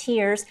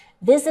volunteers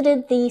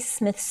visited the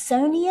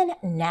Smithsonian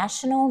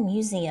National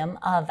Museum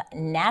of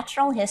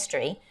Natural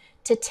History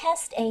to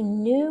test a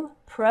new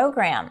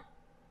program.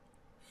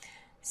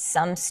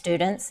 Some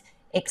students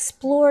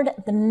explored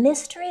the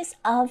mysteries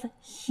of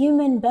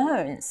human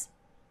bones.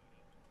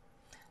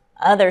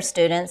 Other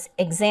students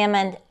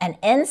examined an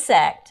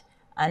insect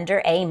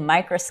under a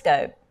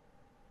microscope.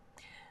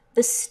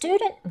 The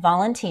student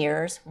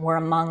volunteers were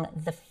among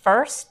the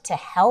first to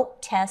help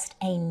test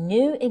a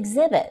new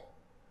exhibit,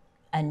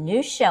 a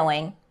new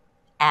showing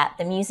at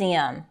the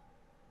museum.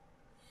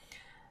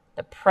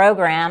 The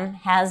program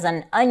has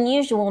an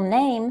unusual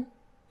name,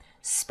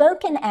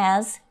 spoken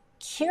as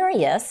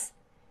curious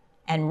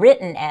and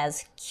written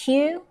as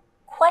Q?RIUS.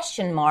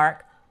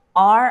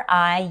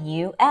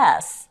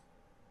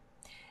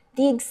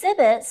 The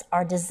exhibits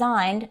are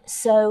designed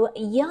so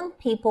young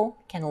people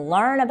can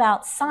learn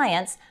about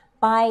science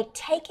by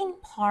taking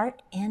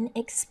part in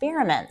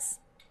experiments.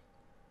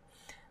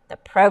 The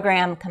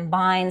program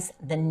combines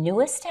the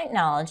newest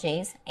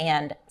technologies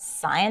and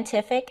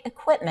scientific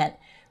equipment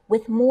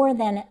with more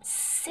than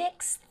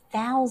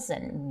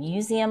 6,000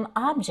 museum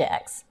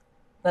objects,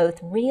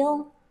 both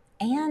real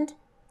and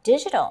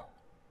digital.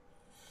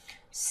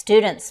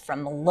 Students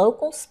from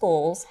local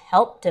schools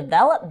helped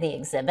develop the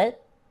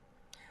exhibit,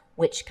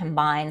 which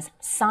combines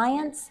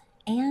science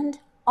and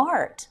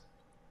art.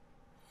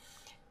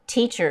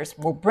 Teachers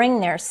will bring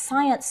their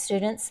science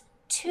students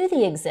to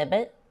the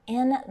exhibit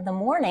in the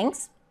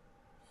mornings.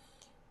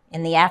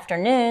 In the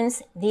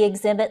afternoons, the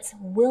exhibits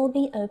will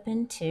be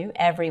open to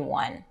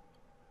everyone.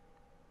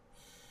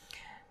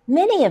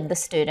 Many of the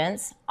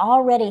students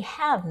already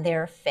have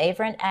their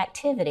favorite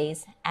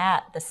activities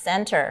at the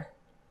center.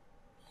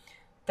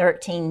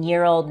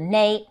 13-year-old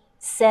Nate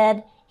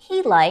said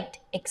he liked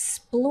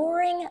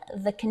exploring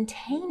the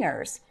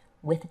containers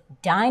with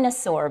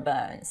dinosaur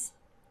bones.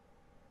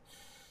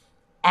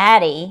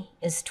 Addie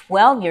is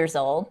 12 years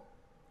old.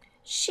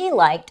 She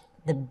liked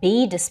the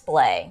bee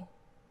display.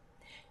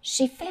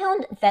 She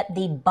found that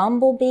the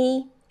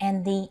bumblebee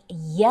and the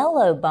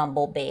yellow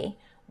bumblebee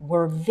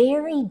were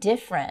very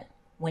different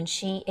when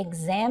she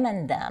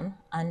examined them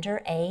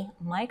under a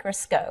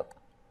microscope.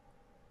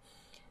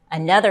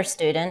 Another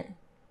student,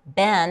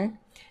 Ben,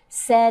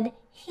 said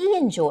he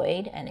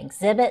enjoyed an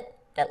exhibit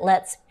that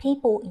lets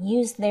people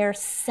use their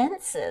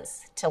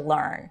senses to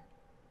learn.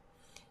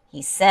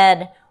 He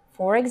said,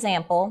 for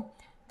example,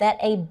 that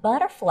a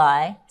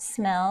butterfly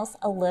smells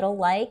a little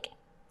like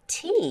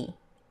tea.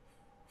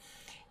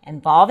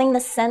 Involving the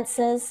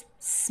senses,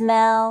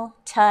 smell,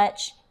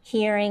 touch,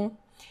 hearing,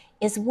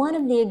 is one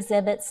of the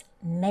exhibit's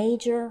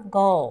major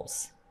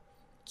goals.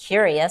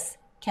 Curious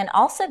can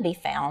also be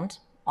found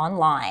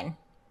online.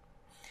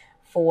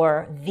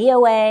 For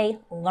VOA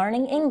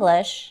Learning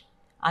English,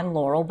 I'm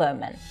Laurel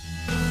Bowman.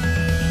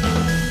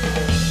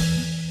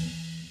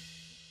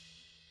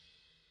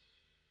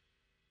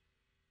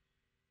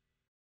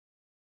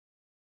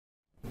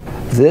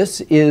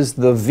 This is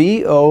the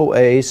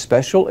VOA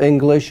Special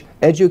English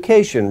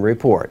Education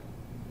Report.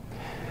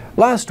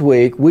 Last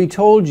week, we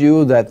told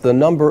you that the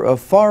number of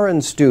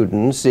foreign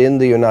students in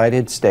the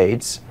United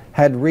States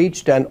had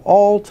reached an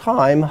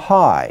all-time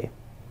high.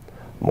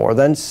 More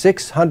than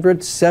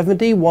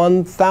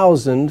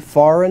 671,000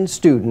 foreign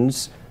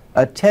students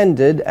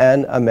attended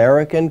an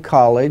American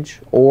college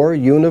or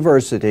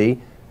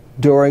university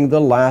during the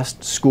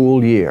last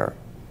school year.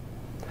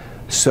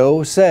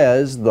 So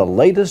says the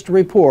latest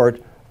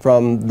report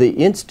from the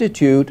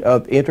Institute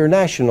of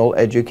International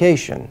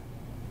Education.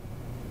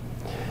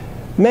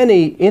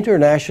 Many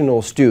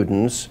international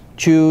students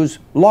choose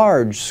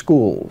large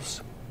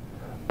schools,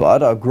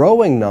 but a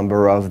growing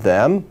number of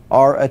them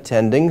are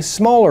attending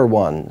smaller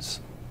ones.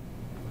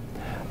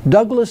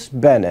 Douglas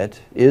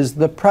Bennett is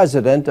the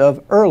president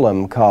of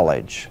Earlham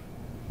College,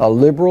 a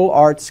liberal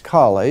arts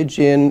college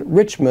in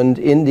Richmond,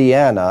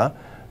 Indiana,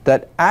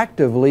 that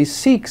actively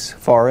seeks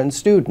foreign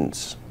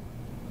students.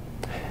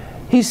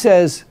 He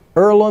says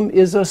Earlham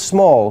is a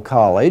small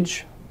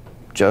college,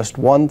 just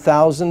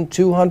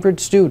 1,200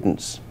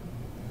 students.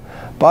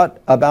 But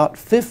about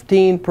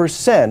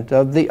 15%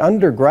 of the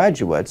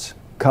undergraduates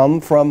come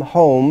from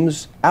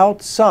homes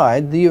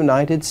outside the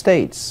United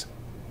States.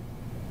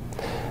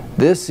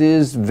 This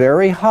is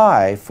very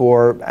high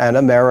for an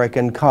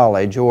American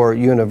college or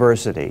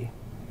university.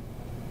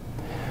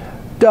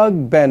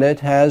 Doug Bennett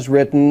has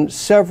written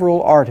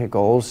several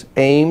articles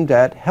aimed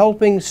at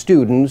helping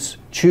students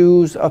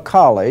choose a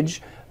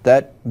college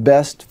that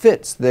best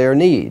fits their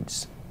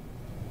needs.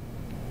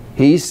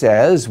 He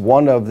says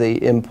one of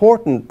the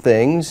important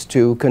things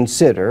to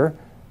consider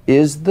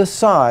is the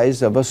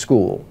size of a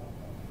school.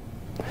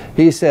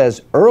 He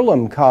says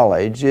Earlham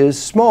College is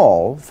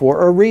small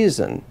for a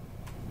reason.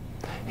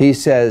 He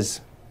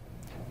says,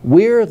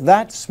 "We're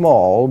that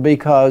small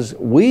because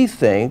we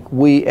think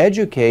we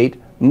educate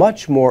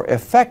much more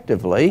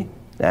effectively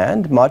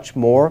and much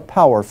more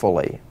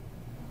powerfully.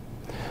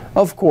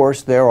 Of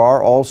course, there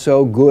are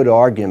also good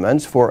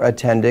arguments for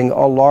attending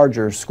a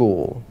larger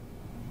school.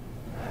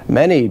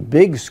 Many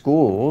big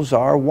schools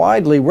are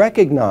widely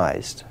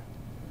recognized,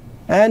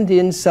 and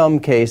in some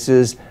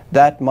cases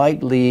that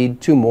might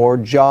lead to more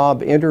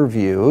job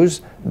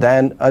interviews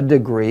than a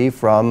degree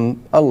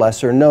from a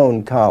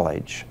lesser-known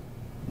college.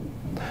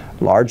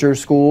 Larger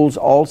schools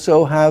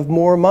also have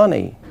more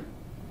money.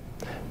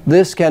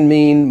 This can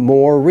mean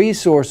more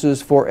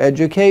resources for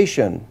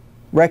education,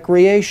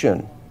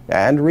 recreation,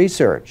 and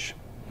research.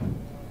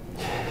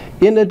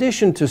 In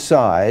addition to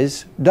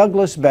size,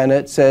 Douglas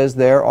Bennett says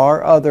there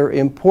are other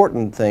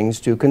important things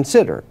to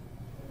consider.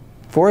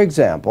 For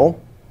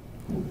example,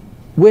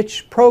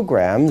 which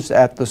programs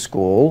at the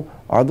school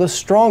are the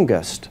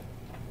strongest?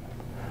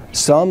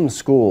 Some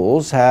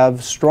schools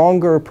have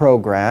stronger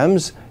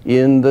programs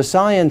in the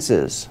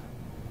sciences.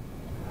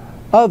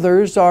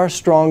 Others are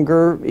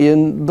stronger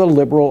in the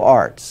liberal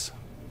arts.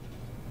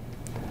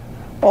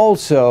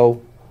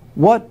 Also,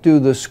 what do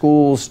the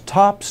school's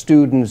top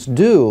students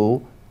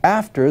do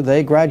after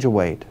they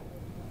graduate?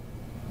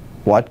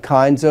 What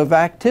kinds of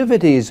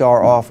activities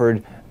are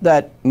offered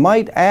that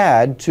might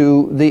add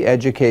to the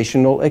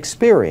educational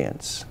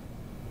experience?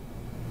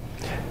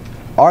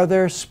 Are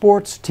there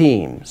sports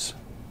teams?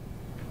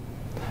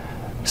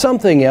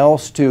 Something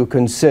else to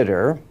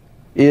consider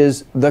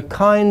is the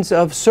kinds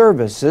of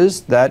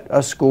services that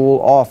a school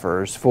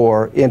offers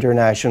for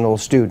international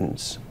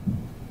students.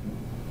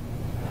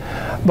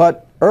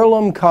 But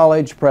Earlham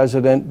College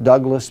President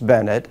Douglas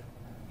Bennett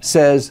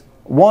says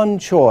one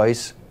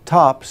choice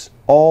tops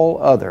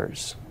all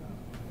others.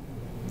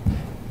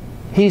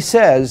 He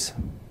says,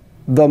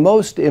 the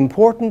most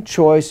important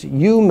choice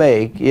you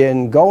make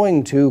in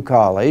going to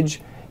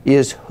college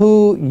is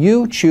who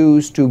you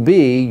choose to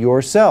be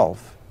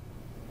yourself.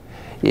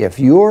 If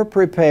you're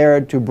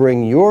prepared to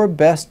bring your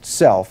best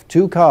self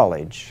to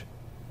college,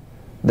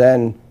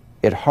 then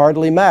it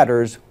hardly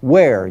matters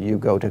where you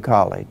go to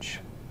college.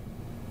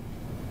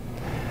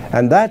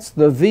 And that's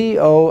the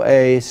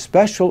VOA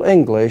Special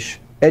English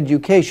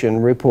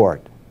Education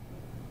Report.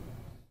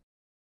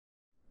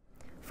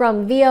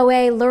 From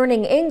VOA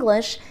Learning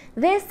English,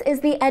 this is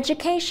the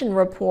Education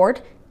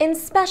Report in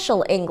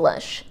Special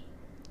English.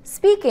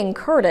 Speaking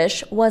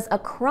Kurdish was a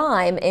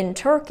crime in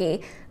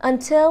Turkey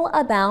until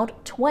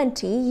about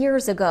 20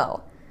 years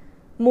ago.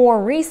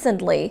 More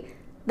recently,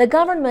 the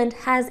government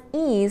has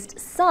eased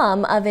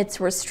some of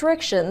its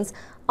restrictions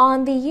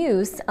on the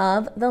use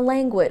of the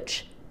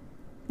language.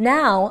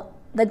 Now,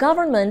 the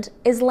government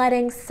is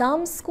letting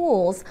some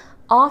schools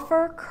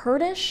offer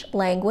Kurdish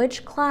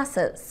language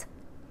classes.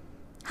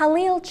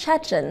 Halil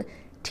Chechen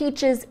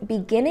teaches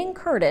beginning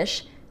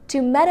Kurdish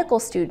to medical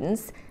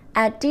students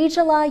at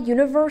Dicle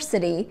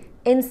University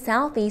in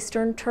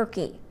southeastern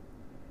Turkey.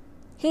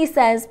 He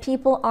says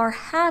people are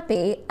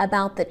happy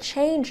about the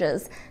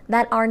changes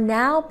that are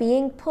now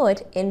being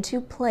put into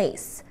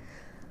place.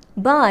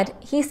 But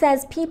he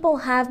says people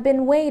have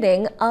been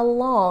waiting a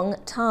long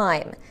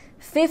time,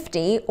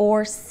 50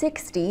 or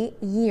 60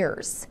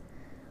 years.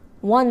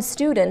 One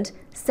student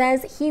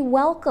says he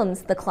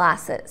welcomes the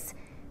classes.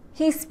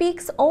 He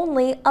speaks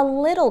only a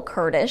little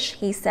Kurdish,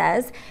 he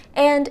says,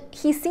 and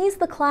he sees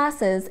the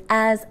classes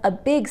as a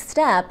big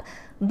step,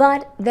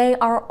 but they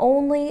are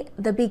only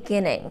the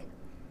beginning.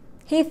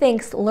 He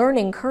thinks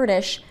learning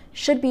Kurdish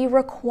should be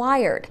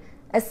required,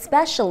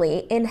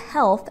 especially in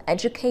health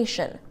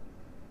education.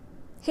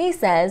 He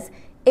says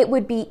it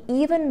would be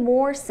even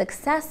more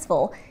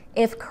successful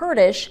if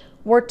Kurdish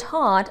were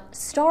taught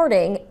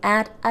starting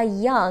at a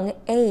young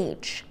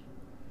age.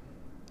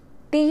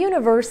 The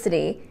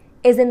university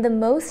is in the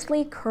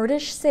mostly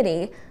Kurdish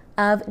city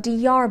of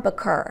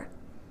Diyarbakir.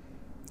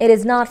 It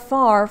is not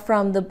far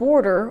from the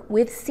border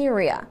with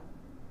Syria.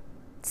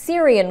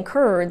 Syrian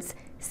Kurds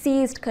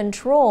seized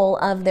control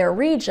of their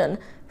region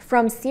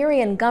from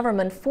Syrian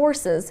government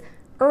forces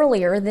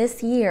earlier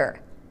this year.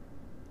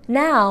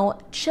 Now,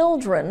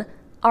 children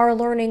are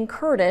learning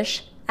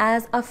Kurdish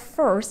as a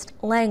first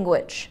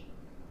language.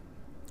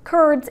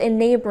 Kurds in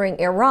neighboring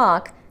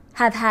Iraq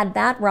have had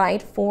that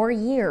right for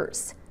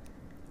years.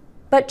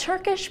 But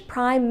Turkish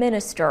Prime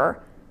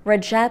Minister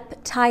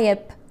Recep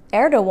Tayyip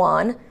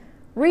Erdogan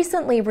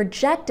recently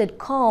rejected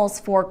calls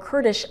for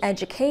Kurdish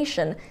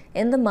education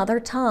in the mother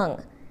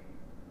tongue.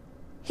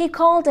 He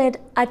called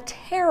it a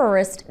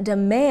terrorist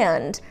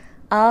demand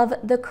of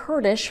the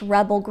Kurdish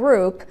rebel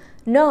group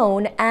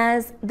known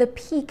as the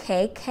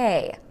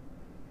PKK.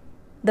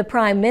 The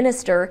Prime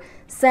Minister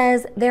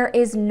says there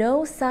is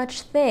no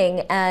such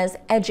thing as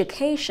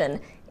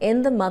education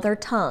in the mother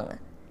tongue.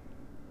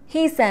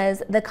 He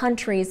says the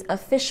country's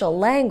official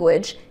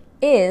language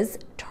is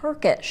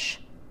Turkish.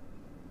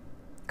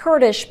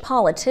 Kurdish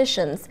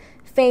politicians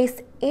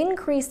face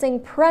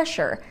increasing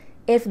pressure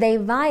if they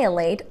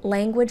violate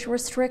language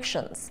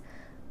restrictions.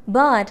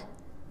 But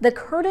the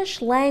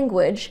Kurdish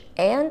language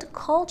and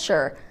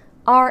culture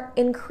are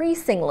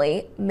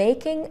increasingly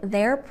making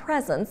their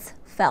presence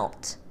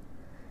felt.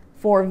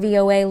 For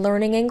VOA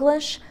Learning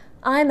English,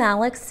 I'm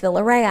Alex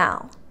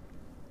Villarreal.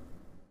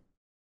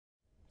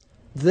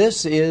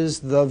 This is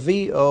the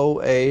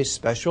VOA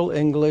Special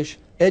English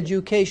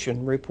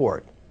Education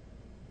Report.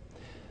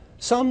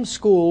 Some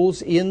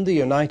schools in the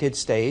United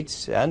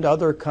States and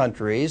other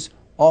countries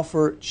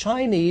offer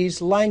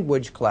Chinese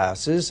language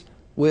classes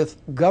with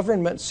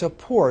government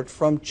support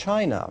from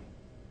China.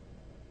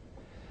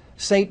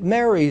 St.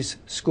 Mary's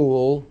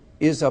School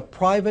is a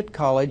private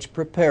college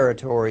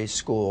preparatory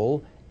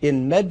school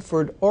in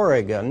Medford,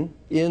 Oregon,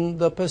 in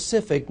the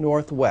Pacific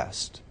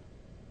Northwest.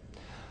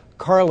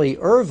 Carly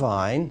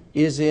Irvine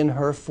is in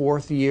her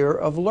 4th year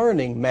of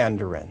learning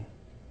Mandarin.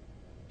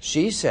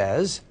 She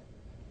says,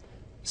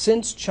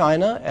 "Since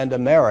China and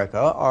America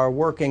are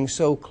working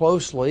so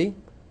closely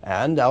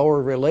and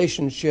our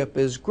relationship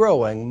is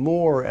growing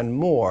more and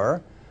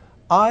more,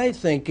 I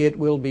think it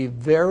will be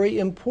very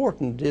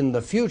important in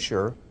the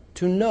future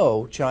to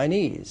know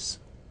Chinese."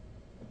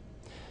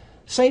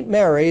 St.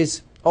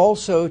 Mary's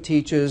also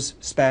teaches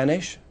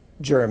Spanish,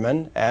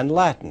 German, and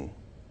Latin.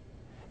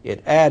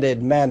 It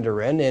added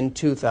Mandarin in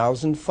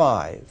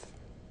 2005.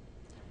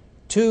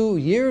 2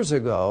 years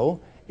ago,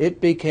 it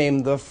became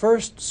the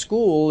first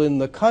school in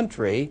the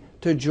country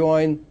to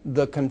join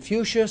the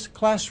Confucius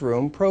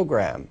Classroom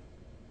program.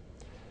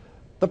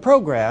 The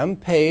program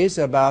pays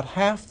about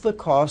half the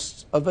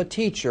costs of a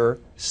teacher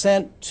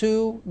sent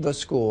to the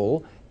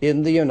school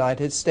in the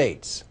United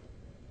States.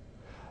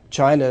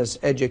 China's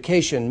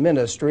education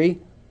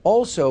ministry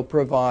also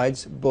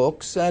provides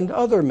books and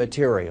other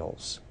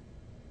materials.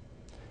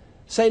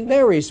 St.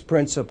 Mary's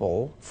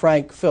principal,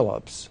 Frank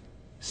Phillips,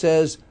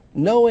 says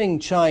knowing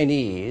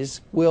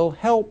Chinese will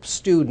help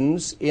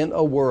students in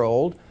a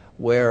world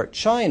where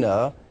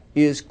China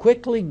is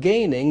quickly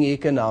gaining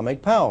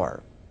economic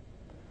power.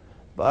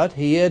 But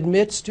he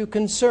admits to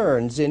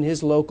concerns in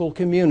his local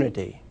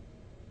community.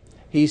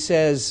 He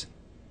says,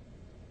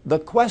 "The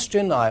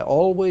question I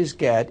always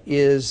get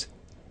is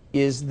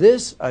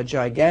this a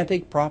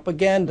gigantic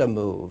propaganda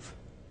move?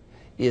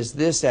 Is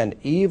this an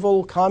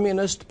evil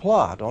communist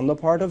plot on the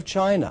part of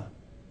China?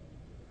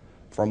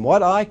 From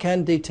what I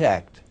can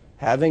detect,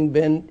 having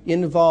been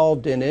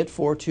involved in it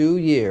for 2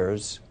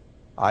 years,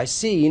 I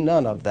see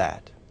none of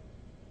that."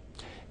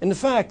 In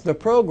fact, the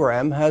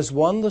program has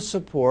won the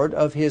support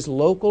of his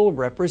local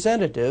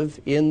representative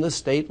in the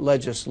state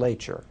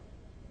legislature.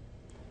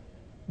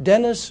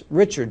 Dennis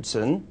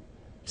Richardson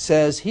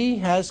says he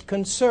has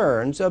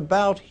concerns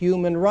about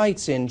human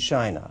rights in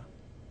China.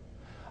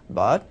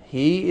 But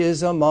he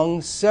is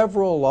among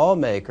several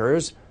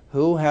lawmakers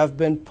who have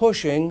been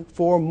pushing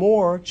for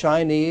more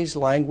Chinese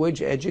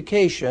language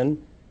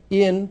education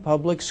in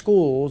public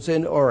schools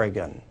in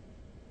Oregon.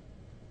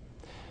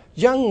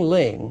 Young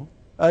Ling,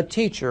 a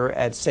teacher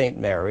at St.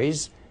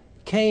 Mary's,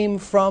 came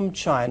from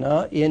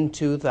China in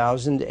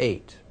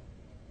 2008.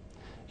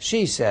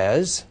 She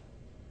says,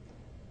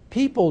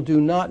 "People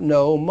do not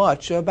know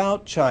much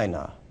about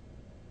China,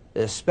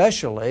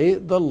 especially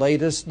the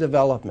latest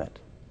development.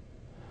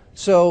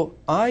 So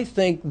I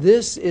think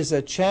this is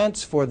a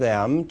chance for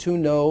them to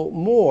know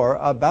more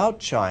about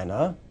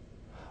China,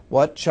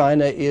 what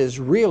China is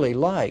really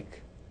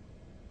like.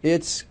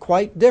 It's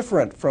quite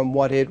different from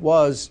what it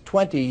was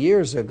 20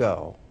 years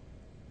ago."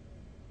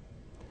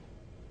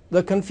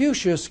 The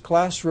Confucius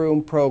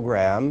Classroom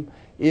program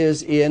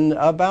is in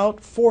about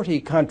 40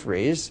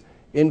 countries,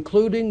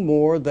 including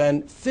more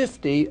than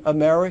 50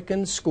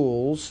 American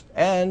schools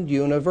and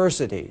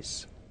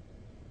universities.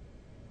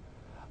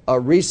 A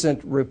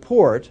recent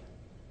report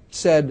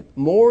said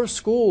more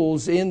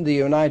schools in the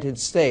United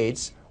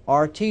States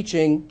are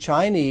teaching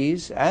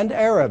Chinese and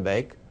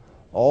Arabic,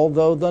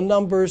 although the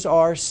numbers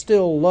are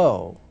still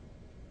low.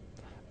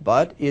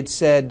 But it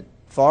said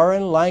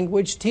foreign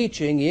language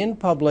teaching in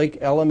public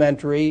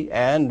elementary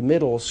and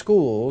middle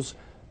schools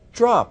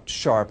dropped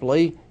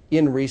sharply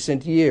in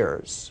recent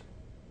years.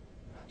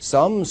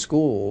 Some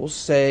schools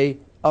say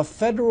a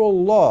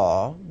federal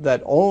law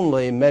that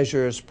only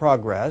measures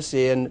progress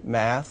in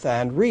math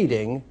and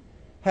reading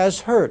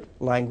has hurt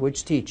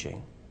language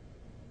teaching.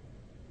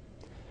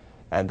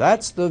 And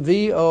that's the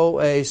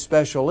VOA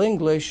Special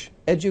English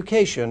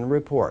Education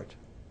Report.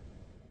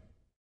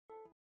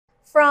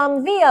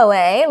 From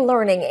VOA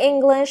Learning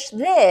English,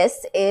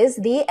 this is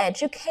the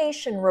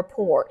Education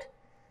Report.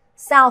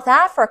 South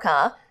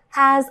Africa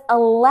has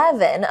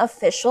 11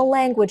 official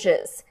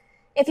languages.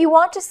 If you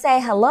want to say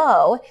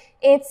hello,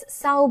 it's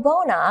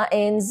Sawubona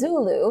in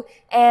Zulu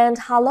and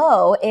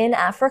hello in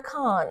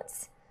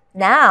Afrikaans.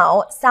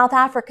 Now, South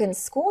African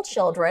school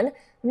children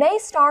may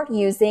start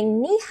using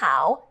ni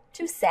hao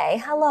to say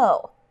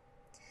hello.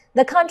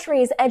 The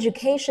country's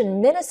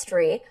education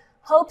ministry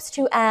hopes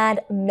to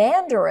add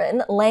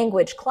Mandarin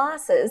language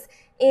classes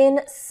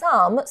in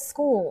some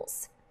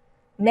schools.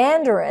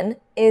 Mandarin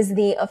is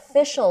the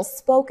official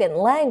spoken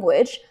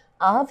language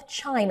of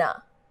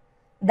China.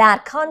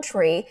 That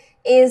country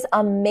is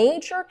a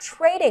major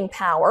trading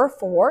power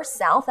for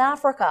South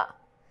Africa.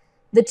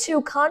 The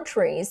two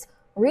countries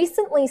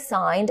recently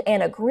signed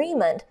an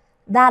agreement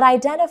that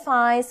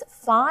identifies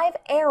 5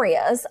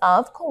 areas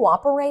of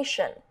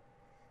cooperation.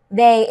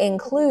 They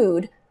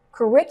include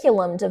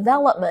curriculum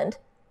development,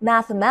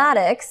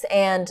 mathematics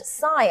and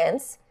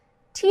science,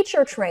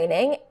 teacher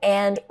training,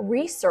 and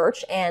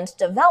research and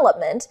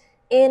development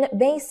in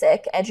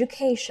basic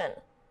education.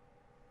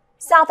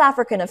 South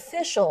African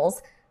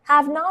officials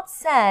have not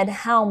said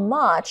how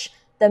much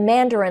the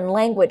Mandarin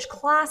language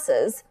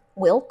classes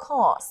will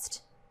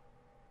cost.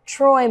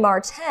 Troy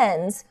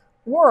Martens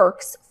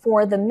works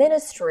for the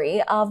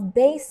Ministry of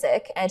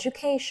Basic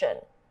Education.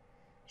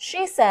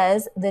 She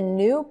says the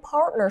new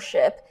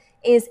partnership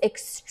is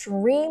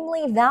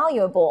extremely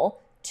valuable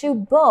to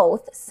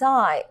both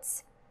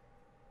sides.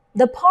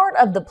 The part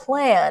of the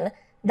plan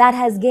that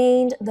has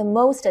gained the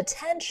most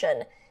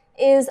attention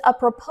is a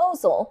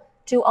proposal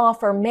to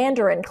offer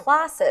Mandarin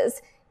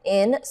classes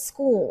in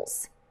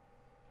schools.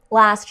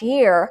 Last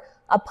year,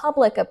 a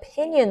public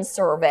opinion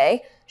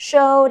survey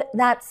showed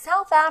that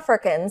South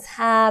Africans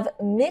have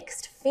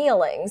mixed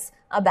feelings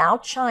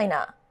about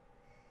China.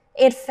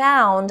 It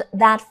found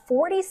that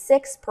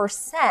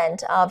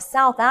 46% of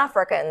South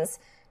Africans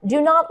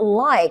do not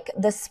like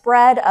the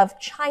spread of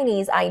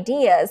Chinese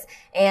ideas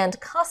and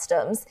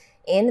customs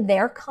in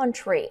their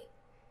country.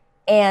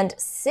 And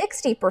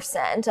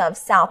 60% of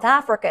South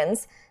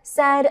Africans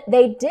said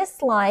they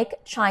dislike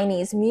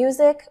Chinese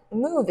music,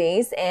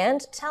 movies,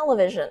 and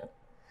television.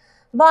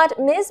 But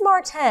Ms.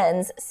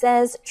 Martens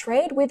says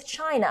trade with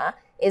China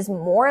is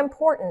more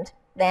important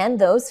than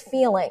those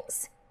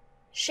feelings.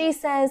 She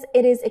says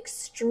it is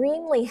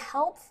extremely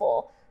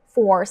helpful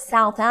for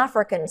South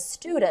African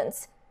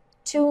students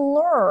to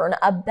learn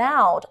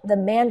about the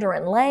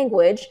Mandarin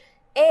language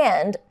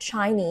and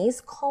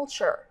Chinese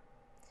culture.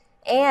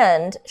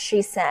 And,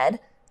 she said,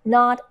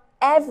 not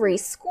every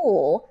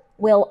school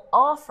will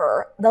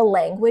offer the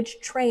language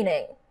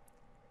training.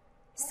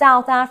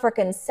 South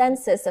African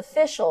census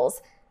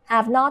officials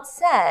have not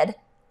said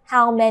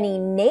how many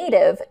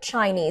native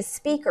Chinese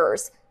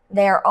speakers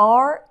there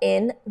are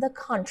in the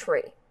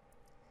country.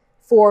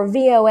 For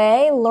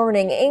VOA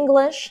Learning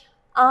English,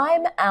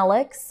 I'm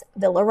Alex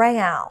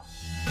Villarreal.